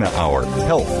Sharon Kleina Hour,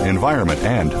 Health, Environment,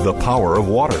 and the Power of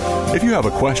Water. If you have a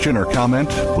question or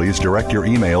comment, please direct your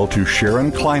email to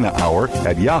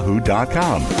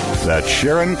SharonKleinaHour@yahoo.com. That's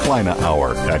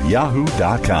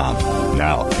SharonKleinaHour@yahoo.com.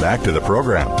 Now, back to the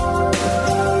program.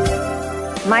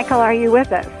 Michael, are you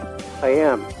with us? I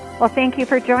am. Well, thank you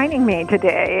for joining me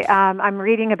today. I'm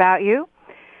reading about you.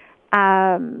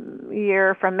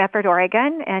 You're from Medford,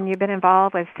 Oregon, and you've been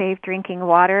involved with safe drinking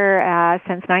water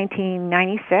since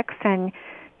 1996, and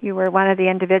you were one of the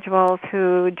individuals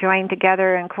who joined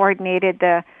together and coordinated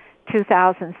the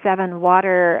 2007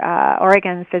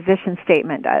 Oregon Physician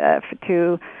Statement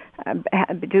to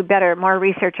do more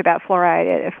research about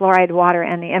fluoride water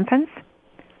and the infants.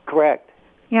 Correct.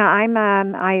 Yeah,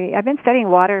 I've been studying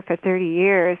water for 30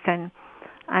 years and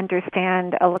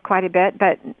understand quite a bit,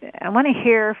 but I want to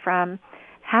hear from,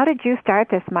 how did you start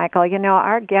this, Michael? You know,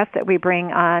 our guests that we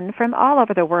bring on from all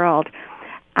over the world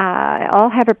all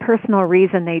have a personal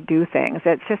reason they do things.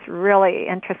 It's just really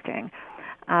interesting.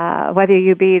 Whether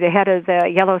you be the head of the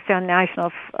Yellowstone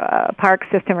National Park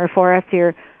System or Forest,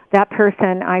 that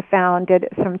person I found did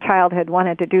from childhood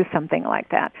wanted to do something like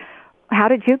that. How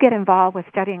did you get involved with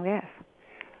studying this?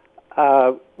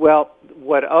 Well,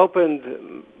 what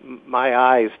opened my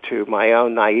eyes to my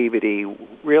own naivety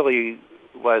really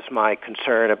was my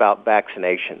concern about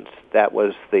vaccinations. That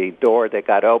was the door that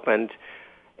got opened,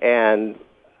 and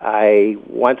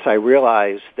once I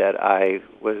realized that I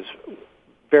was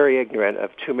very ignorant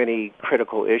of too many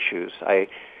critical issues,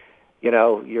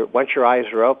 once your eyes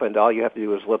are opened, all you have to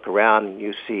do is look around and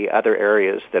you see other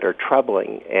areas that are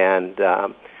troubling, and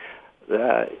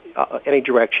any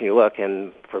direction you look.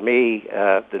 And for me,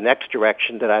 the next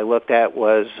direction that I looked at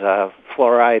was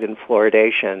fluoride and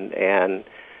fluoridation, and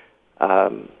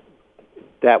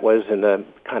that was in the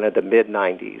kind of the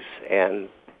mid-'90s. And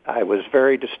I was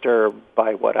very disturbed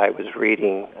by what I was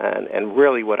reading and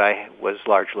really what I was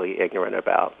largely ignorant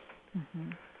about.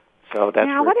 Mm-hmm. So that's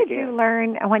now, where what did you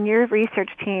learn when your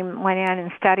research team went in and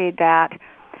studied that?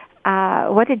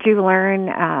 What did you learn?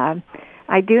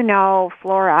 I do know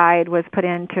fluoride was put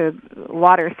into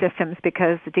water systems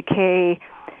because the decay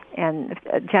in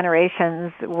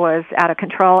generations was out of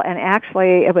control, and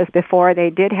actually it was before they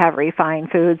did have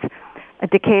refined foods.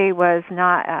 Decay was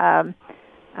not,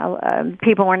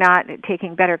 people were not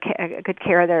taking good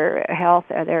care of their health,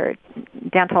 their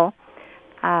dental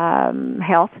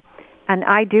health. And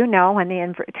I do know when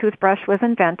the toothbrush was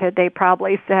invented, they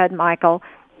probably said, Michael,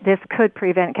 this could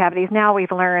prevent cavities. Now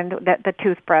we've learned that the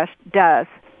toothbrush does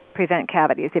prevent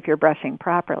cavities if you're brushing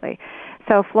properly.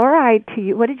 So fluoride, to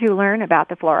you, what did you learn about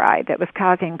the fluoride that was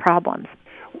causing problems?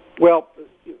 Well,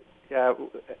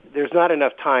 there's not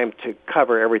enough time to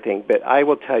cover everything, but I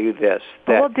will tell you this.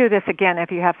 We'll do this again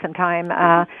if you have some time.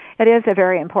 It is a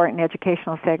very important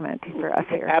educational segment for us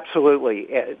here. Absolutely.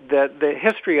 The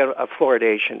history of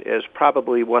fluoridation is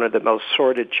probably one of the most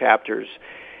sordid chapters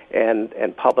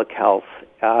in public health.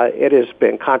 It has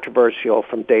been controversial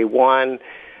from day one.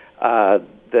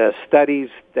 The studies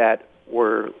that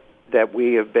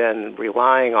we have been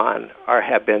relying on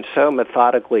have been so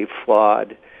methodically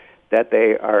flawed that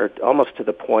they are almost to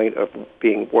the point of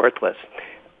being worthless.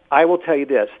 I will tell you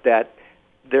this, that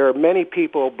there are many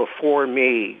people before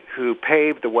me who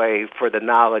paved the way for the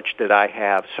knowledge that I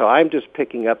have. So I'm just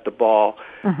picking up the ball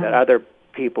that other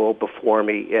people before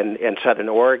me in Southern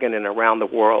Oregon and around the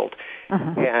world.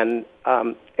 And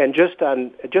just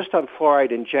on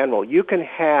fluoride in general, you can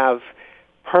have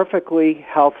perfectly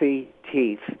healthy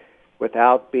teeth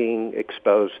without being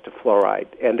exposed to fluoride.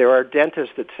 And there are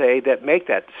dentists that make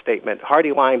that statement. Hardy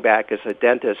Lineback is a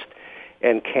dentist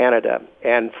in Canada,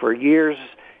 and for years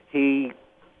he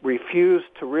refused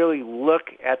to really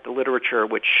look at the literature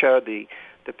which showed the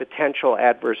potential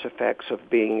adverse effects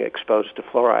of being exposed to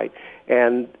fluoride.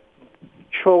 And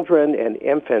children and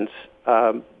infants,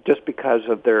 just because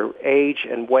of their age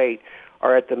and weight,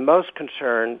 are at the most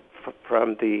concerned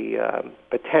from the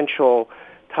potential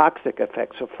toxic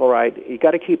effects of fluoride. You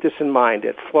got to keep this in mind,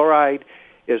 that fluoride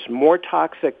is more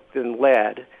toxic than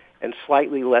lead and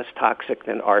slightly less toxic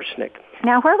than arsenic.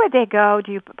 Now, where would they go,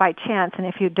 by chance, and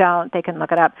if you don't, they can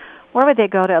look it up, where would they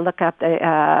go to look up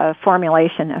the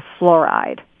formulation of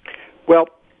fluoride? Well,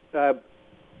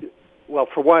 Well,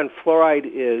 for one, fluoride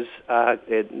is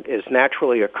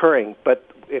naturally occurring, but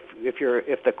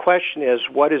if the question is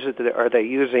what is it that are they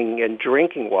using in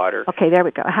drinking water? Okay, there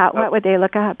we go. What would they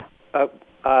look up?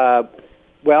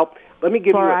 Well, let me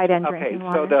give fluoride you and drinking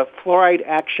water. So the Fluoride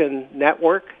Action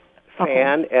Network,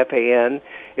 FAN, F-A-N.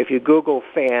 If you Google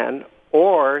FAN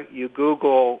or you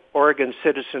Google Oregon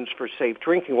Citizens for Safe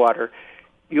Drinking Water,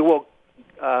 you will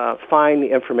find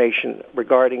the information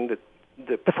regarding the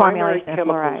primary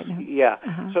chemicals. Yeah.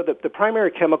 So the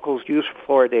primary chemicals used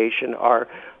for fluoridation are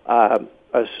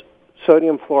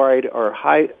sodium fluoride or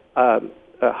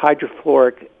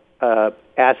hydrofluoric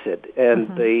acid,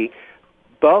 and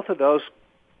both of those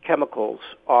chemicals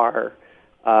are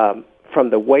from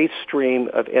the waste stream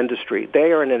of industry.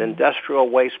 They are in an industrial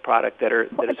waste product that are.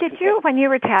 When you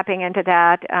were tapping into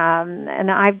that, and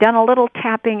I've done a little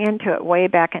tapping into it way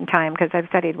back in time because I've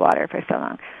studied water for so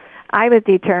long. I was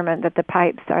determined that the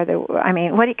pipes are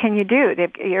what can you do?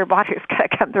 Your water's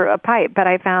got to come through a pipe, but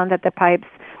I found that the pipes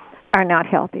are not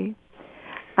healthy.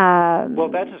 Well,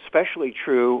 that's especially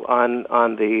true on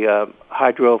the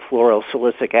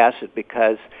hydrofluorosilicic acid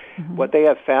because what they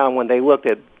have found when they looked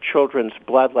at children's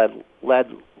blood lead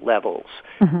levels,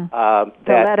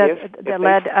 the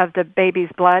lead of the baby's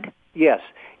blood. Yes,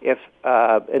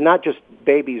 and not just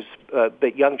babies,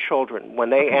 but young children. When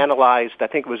they analyzed, I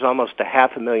think it was almost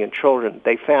 500,000 children,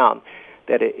 they found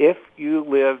that if you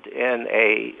lived in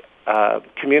a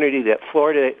community that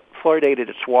fluoridated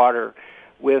its water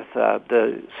with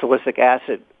the silicic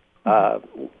acid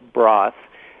broth,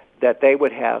 that they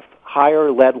would have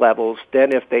higher lead levels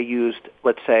than if they used,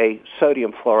 let's say,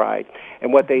 sodium fluoride.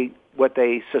 And what they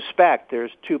suspect,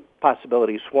 there's two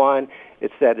possibilities. One,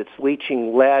 it's that it's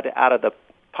leaching lead out of the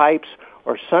pipes,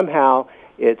 or somehow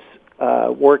it's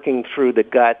working through the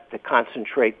gut to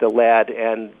concentrate the lead,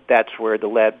 and that's where the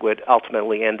lead would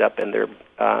ultimately end up in their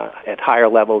at higher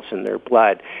levels in their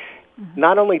blood.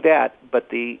 Not only that, but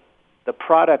the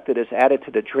product that is added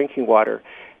to the drinking water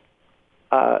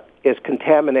is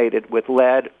contaminated with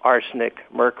lead, arsenic,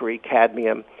 mercury,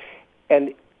 cadmium.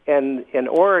 And in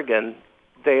Oregon,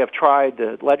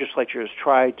 the legislature has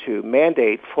tried to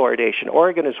mandate fluoridation.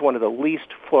 Oregon is one of the least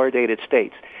fluoridated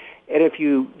states. And if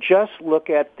you just look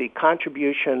at the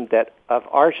contribution of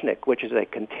arsenic, which is a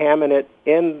contaminant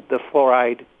in the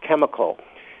fluoride chemical,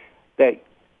 that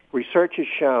research has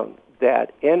shown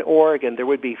that in Oregon there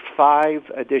would be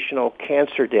 5 additional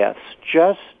cancer deaths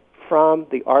just from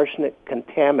the arsenic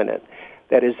contaminant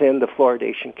that is in the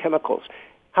fluoridation chemicals.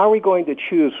 How are we going to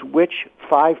choose which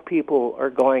 5 people are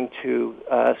going to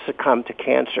succumb to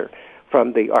cancer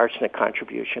from the arsenic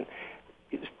contribution?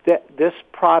 This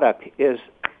product is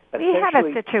We have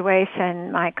a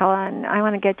situation, Michael, and I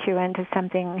want to get you into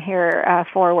something here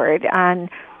forward on.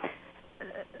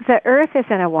 The Earth is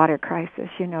in a water crisis.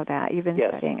 You know that. You've been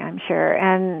studying, I'm sure.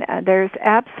 And there's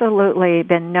absolutely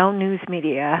been no news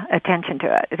media attention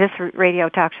to it. This radio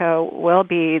talk show will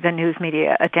be the news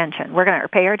media attention. We're going to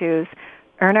pay our dues,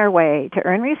 earn our way to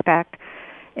earn respect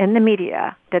in the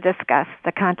media to discuss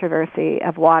the controversy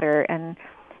of water and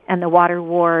the water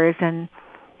wars and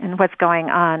what's going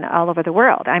on all over the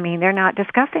world. I mean, they're not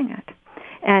discussing it.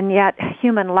 And yet,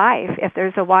 human life, if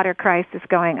there's a water crisis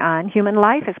going on, human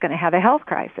life is going to have a health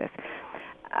crisis.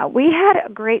 We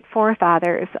had great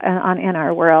forefathers in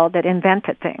our world that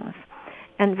invented things.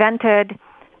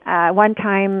 At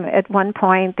one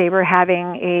point, they were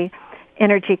having a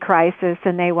energy crisis,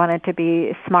 and they wanted to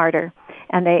be smarter.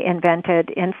 And they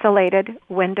invented insulated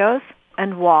windows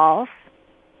and walls.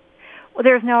 Well,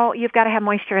 you've got to have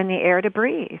moisture in the air to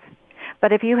breathe.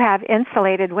 But if you have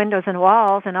insulated windows and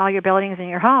walls in all your buildings and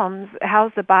your homes,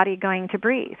 how's the body going to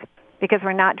breathe? Because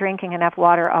we're not drinking enough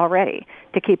water already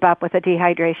to keep up with the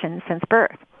dehydration since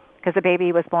birth, because the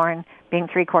baby was born being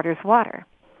 3/4 water.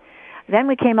 Then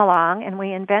we came along and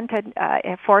we invented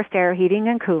forced air heating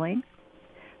and cooling.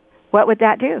 What would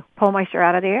that do? Pull moisture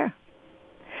out of the air.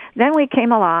 Then we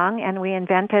came along and we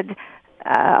invented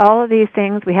all of these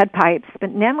things. We had pipes, but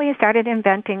then we started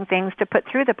inventing things to put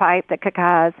through the pipe that could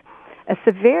cause a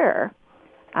severe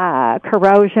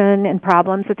corrosion and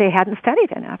problems that they hadn't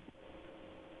studied enough.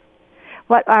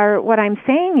 What I'm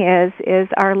saying is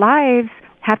our lives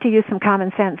have to use some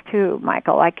common sense too,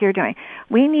 Michael, like you're doing.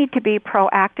 We need to be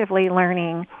proactively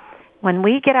learning when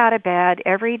we get out of bed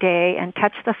every day and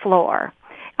touch the floor.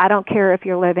 I don't care if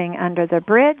you're living under the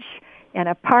bridge, in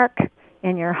a park,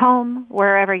 in your home,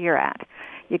 wherever you're at.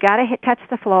 You got to touch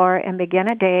the floor and begin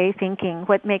a day thinking,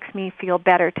 what makes me feel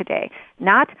better today?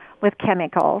 Not with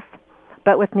chemicals,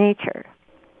 but with nature.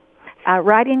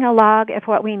 Writing a log of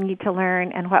what we need to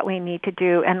learn and what we need to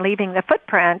do, and leaving the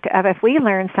footprint of if we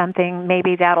learn something,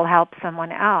 maybe that'll help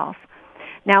someone else.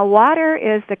 Now, water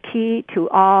is the key to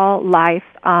all life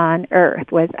on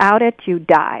Earth. Without it, you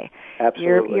die.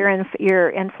 Absolutely. You're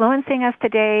influencing us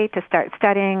today to start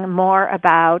studying more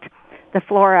about the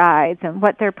fluorides and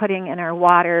what they're putting in our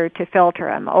water to filter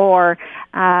them, or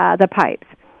the pipes.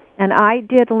 And I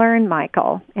did learn,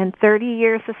 Michael, in 30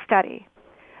 years of study,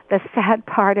 the sad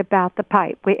part about the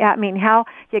pipe. How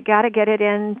you got to get it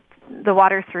in the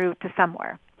water through to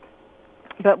somewhere.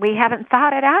 But we haven't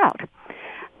thought it out.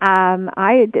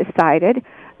 I decided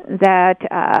that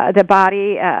the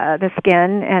body, the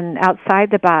skin, and outside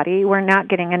the body, we're not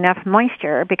getting enough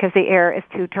moisture because the air is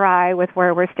too dry with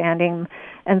where we're standing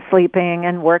and sleeping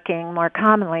and working more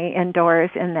commonly indoors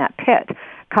in that pit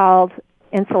called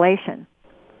insulation.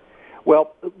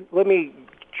 Well, let me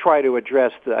try to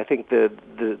address,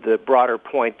 the broader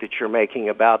point that you're making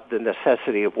about the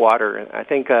necessity of water. And I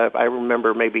think I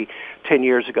remember maybe 10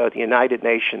 years ago, the United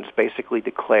Nations basically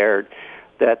declared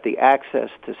that the access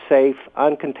to safe,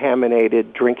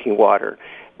 uncontaminated drinking water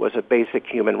was a basic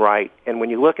human right. And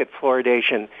when you look at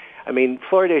fluoridation,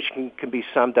 fluoridation can be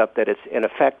summed up that it's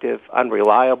ineffective,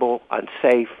 unreliable,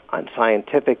 unsafe,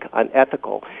 unscientific,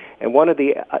 unethical. And one of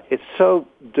it's so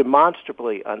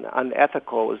demonstrably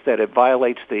unethical is that it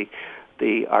violates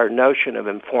our notion of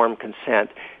informed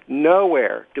consent.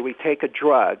 Nowhere do we take a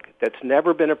drug that's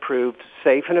never been approved,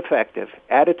 safe and effective,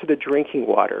 add it to the drinking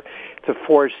water to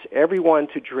force everyone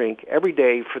to drink every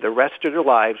day for the rest of their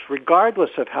lives,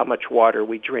 regardless of how much water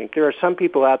we drink. There are some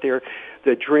people out there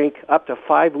that drink up to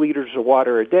 5 liters of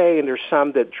water a day, and there's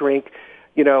some that drink,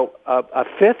 a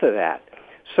fifth of that.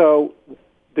 So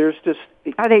there's this...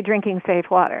 Are they drinking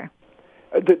safe water?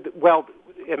 Well,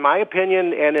 in my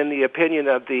opinion, and in the opinion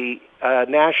of the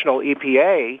national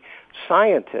EPA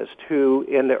scientists, who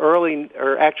in the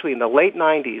late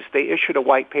 90s, they issued a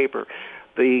white paper.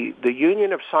 The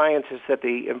Union of Scientists at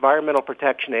the Environmental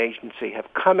Protection Agency have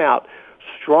come out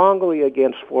strongly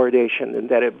against fluoridation, and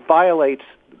that it violates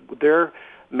their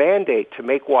mandate to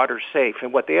make water safe.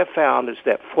 And what they have found is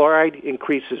that fluoride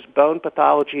increases bone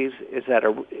pathologies,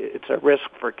 it's a risk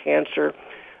for cancer.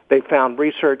 They found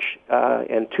research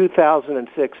in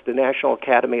 2006, the National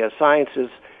Academy of Sciences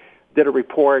did a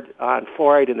report on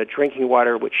fluoride in the drinking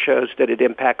water, which shows that it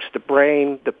impacts the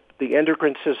brain, the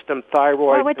endocrine system,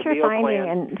 thyroid, what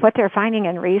they're finding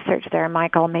in research there,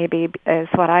 Michael, maybe is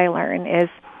what I learned, is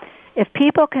if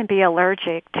people can be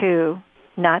allergic to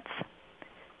nuts,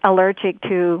 allergic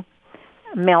to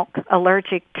milk,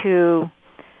 allergic to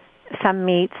some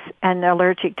meats, and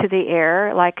allergic to the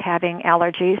air, like having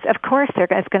allergies, of course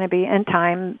there's going to be, in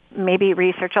time, maybe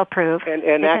research will prove, and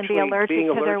they can be allergic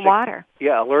to their water.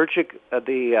 Yeah,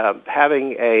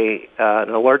 having an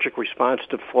allergic response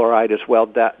to fluoride is well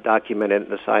documented in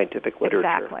the scientific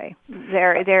literature. Exactly.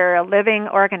 They're a living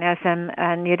organism,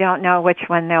 and you don't know which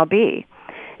one they'll be.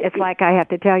 It's like, I have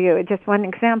to tell you just one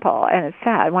example, and it's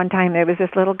sad. One time there was this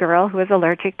little girl who was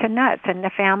allergic to nuts, and the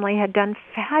family had done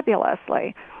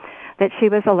fabulously that she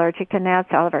was allergic to nuts.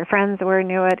 All of her friends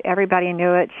knew it. Everybody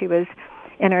knew it. She was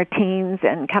in her teens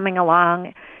and coming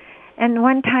along. And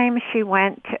one time she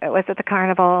was at the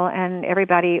carnival, and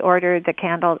everybody ordered the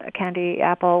candy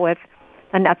apple with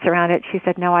the nuts around it. She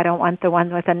said, "No, I don't want the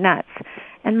one with the nuts."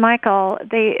 And Michael,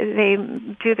 they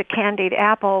do the candied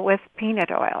apple with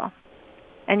peanut oil.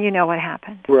 And you know what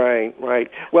happened. Right.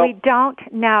 Well, we don't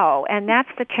know, and that's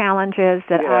the challenges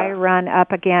that I run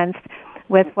up against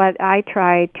with what I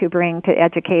try to bring to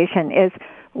education, is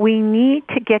we need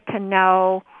to get to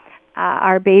know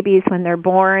our babies when they're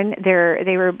born.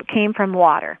 They came from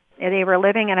water. They were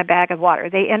living in a bag of water.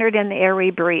 They entered in the air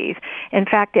we breathe. In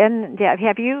fact,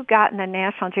 have you gotten a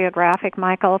National Geographic,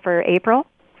 Michael, for April?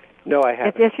 No, I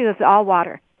haven't. Its issue is all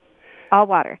water. All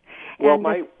water. Well,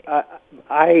 my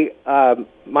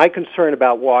concern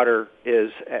about water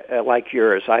is like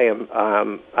yours.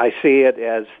 I see it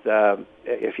as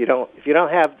if you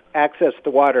don't have access to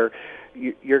water,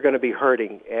 you're going to be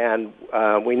hurting, and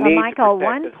we need. Michael, to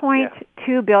protect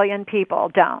 1.2 billion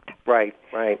people don't. Right.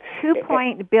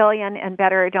 2 billion and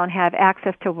better don't have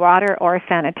access to water or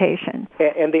sanitation.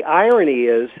 And the irony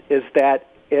is that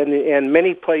in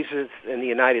many places in the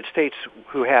United States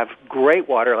who have great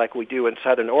water, like we do in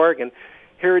Southern Oregon,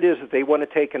 here it is that they want to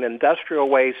take an industrial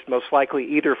waste, most likely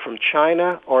either from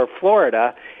China or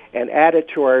Florida, and add it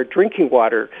to our drinking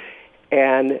water.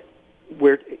 And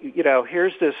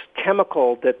here's this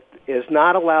chemical that is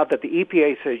not allowed, that the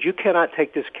EPA says you cannot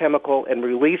take this chemical and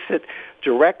release it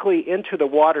directly into the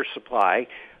water supply.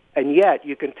 And yet,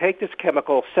 you can take this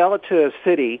chemical, sell it to a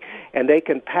city, and they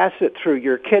can pass it through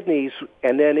your kidneys,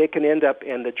 and then it can end up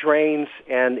in the drains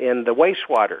and in the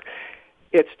wastewater.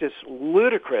 It's just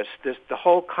ludicrous, the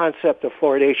whole concept of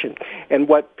fluoridation. And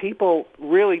what people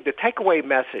really, the takeaway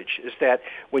message is that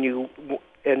when you,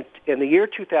 in the year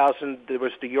 2000, there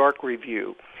was the York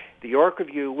Review. The York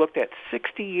Review looked at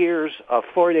 60 years of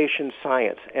fluoridation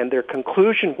science, and their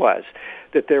conclusion was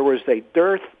that there was a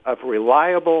dearth of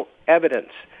reliable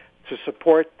evidence to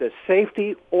support the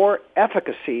safety or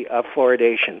efficacy of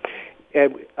fluoridation.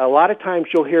 And a lot of times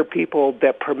you'll hear people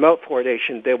that promote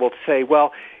fluoridation, they will say,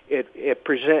 well, it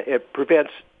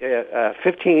prevents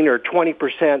 15 or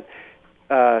 20%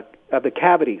 of the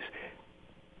cavities.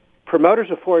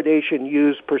 Promoters of fluoridation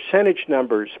use percentage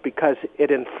numbers because it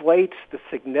inflates the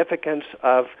significance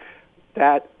of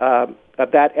that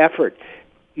effort.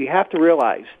 You have to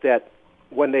realize that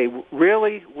when they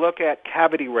really look at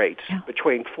cavity rates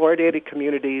between fluoridated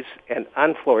communities and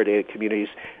unfluoridated communities,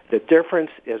 the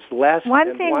difference is less than 1%.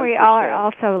 One thing we are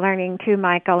also learning too,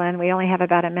 Michael, and we only have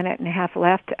about a minute and a half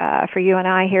left for you and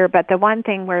I here, but the one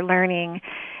thing we're learning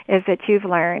is that you've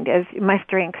learned is you must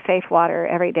drink safe water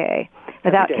every day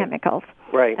without chemicals.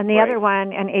 Right. And the other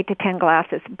one, 8 to 10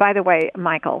 glasses. By the way,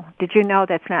 Michael, did you know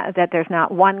that there's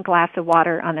not one glass of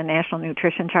water on the National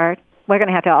Nutrition Chart? We're going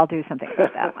to have to all do something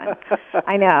about that one.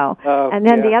 I know. And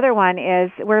then the other one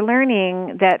is we're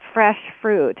learning that fresh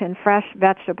fruit and fresh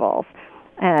vegetables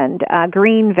and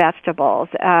green vegetables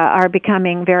are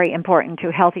becoming very important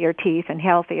to healthier teeth and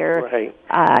healthier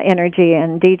energy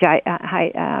and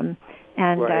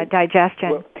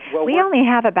digestion. We only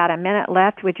have about a minute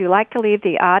left. Would you like to leave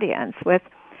the audience with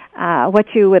what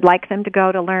you would like them to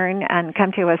go to learn and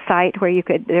come to a site where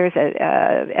there's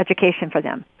education for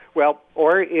them? Well,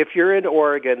 or if you're in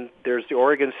Oregon, there's the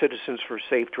Oregon Citizens for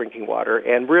Safe Drinking Water,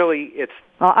 and really it's...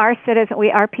 Well, our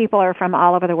people are from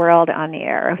all over the world on the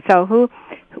air. So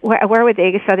where would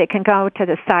they, so they can go to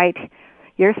the site?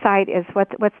 Your site is,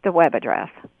 what's the web address?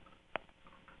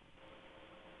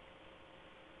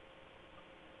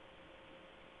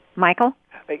 Michael?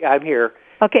 I'm here.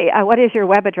 Okay, what is your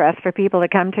web address for people to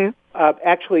come to?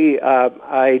 Actually,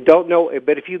 I don't know,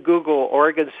 but if you Google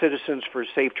Oregon Citizens for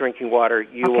Safe Drinking Water,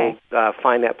 you will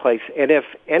find that place. And if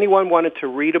anyone wanted to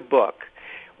read a book,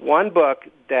 one book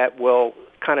that will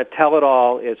kind of tell it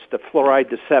all is The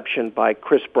Fluoride Deception by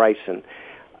Chris Bryson.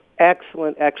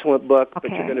 Excellent, excellent book, but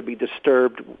you're going to be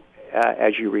disturbed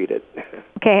as you read it.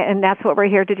 Okay, and that's what we're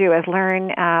here to do, is learn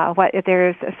what if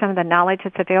there's some of the knowledge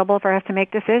that's available for us to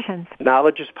make decisions.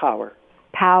 Knowledge is power.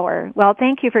 Power. Well,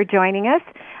 thank you for joining us.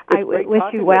 I wish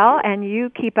you well, and you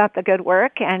keep up the good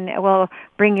work, and we'll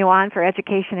bring you on for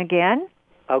education again.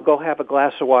 I'll go have a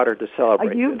glass of water to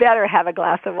celebrate. You better have a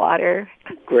glass of water.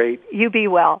 Great. You be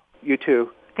well. You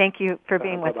too. Thank you for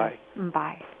being with us. Bye-bye.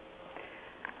 Bye.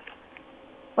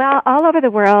 Well, all over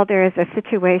the world there is a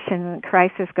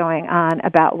crisis going on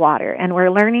about water, and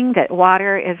we're learning that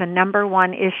water is a number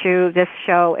one issue. This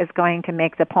show is going to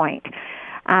make the point.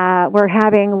 We're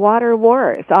having water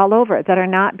wars all over that are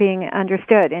not being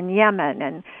understood in Yemen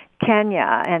and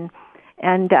Kenya and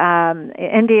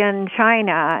India and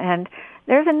China, and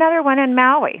there's another one in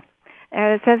Maui.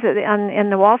 It says in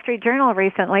the Wall Street Journal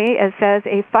recently, it says,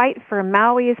 a fight for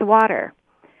Maui's water.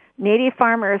 Native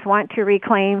farmers want to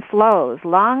reclaim flows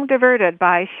long diverted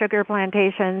by sugar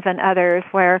plantations and others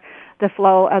where the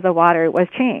flow of the water was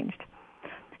changed.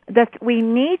 We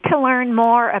need to learn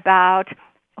more about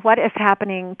what is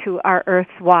happening to our Earth's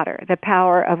water, the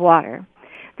power of water.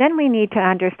 Then we need to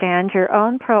understand your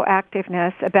own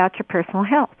proactiveness about your personal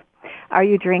health. Are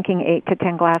you drinking 8 to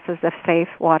 10 glasses of safe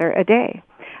water a day?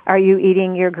 Are you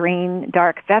eating your green,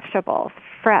 dark vegetables,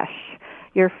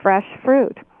 your fresh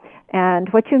fruit, and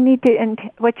what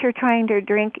you're trying to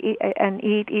drink and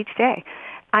eat each day?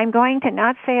 I'm going to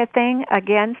not say a thing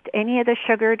against any of the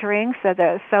sugar drinks or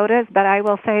the sodas, but I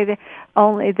will say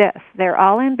only this. They're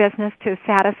all in business to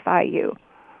satisfy you.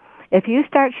 If you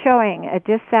start showing a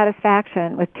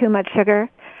dissatisfaction with too much sugar,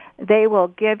 they will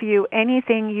give you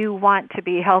anything you want to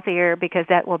be healthier because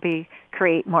that will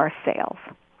create more sales.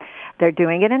 They're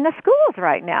doing it in the schools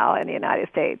right now in the United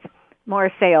States.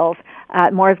 More sales.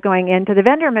 More is going into the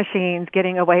vendor machines,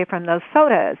 getting away from those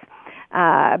sodas.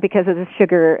 Because of the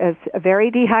sugar is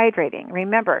very dehydrating.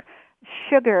 Remember,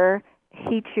 sugar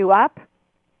heats you up,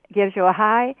 gives you a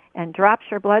high, and drops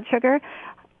your blood sugar.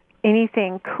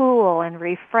 Anything cool and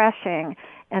refreshing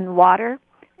and water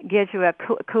gives you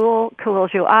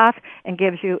cools you off, and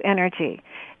gives you energy.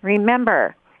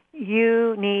 Remember,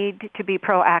 you need to be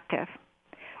proactive.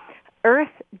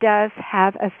 Earth does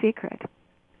have a secret.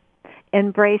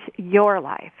 Embrace your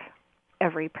life,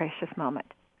 every precious moment.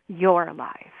 Your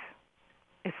life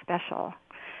is special.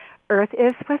 Earth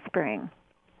is whispering.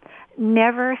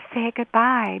 Never say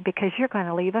goodbye because you're going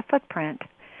to leave a footprint.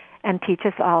 and teach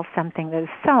us all something that is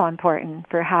so important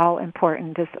for how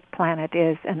important this planet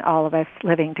is and all of us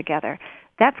living together.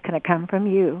 That's going to come from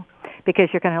you because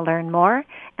you're going to learn more.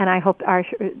 And I hope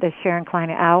the Sharon Klein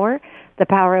Hour, The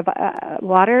Power of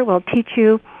Water, will teach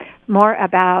you more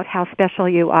about how special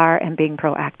you are and being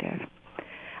proactive.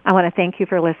 I want to thank you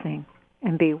for listening,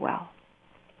 and be well.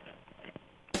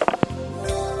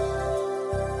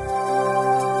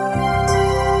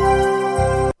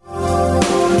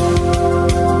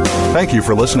 Thank you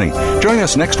for listening. Join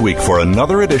us next week for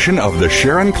another edition of the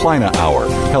Sharon Klein Hour,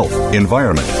 Health,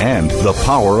 Environment, and the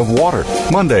Power of Water.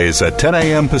 Mondays at 10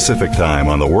 a.m. Pacific Time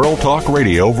on the World Talk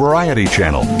Radio Variety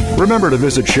Channel. Remember to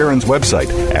visit Sharon's website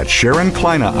at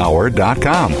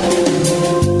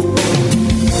SharonKleinaHour.com.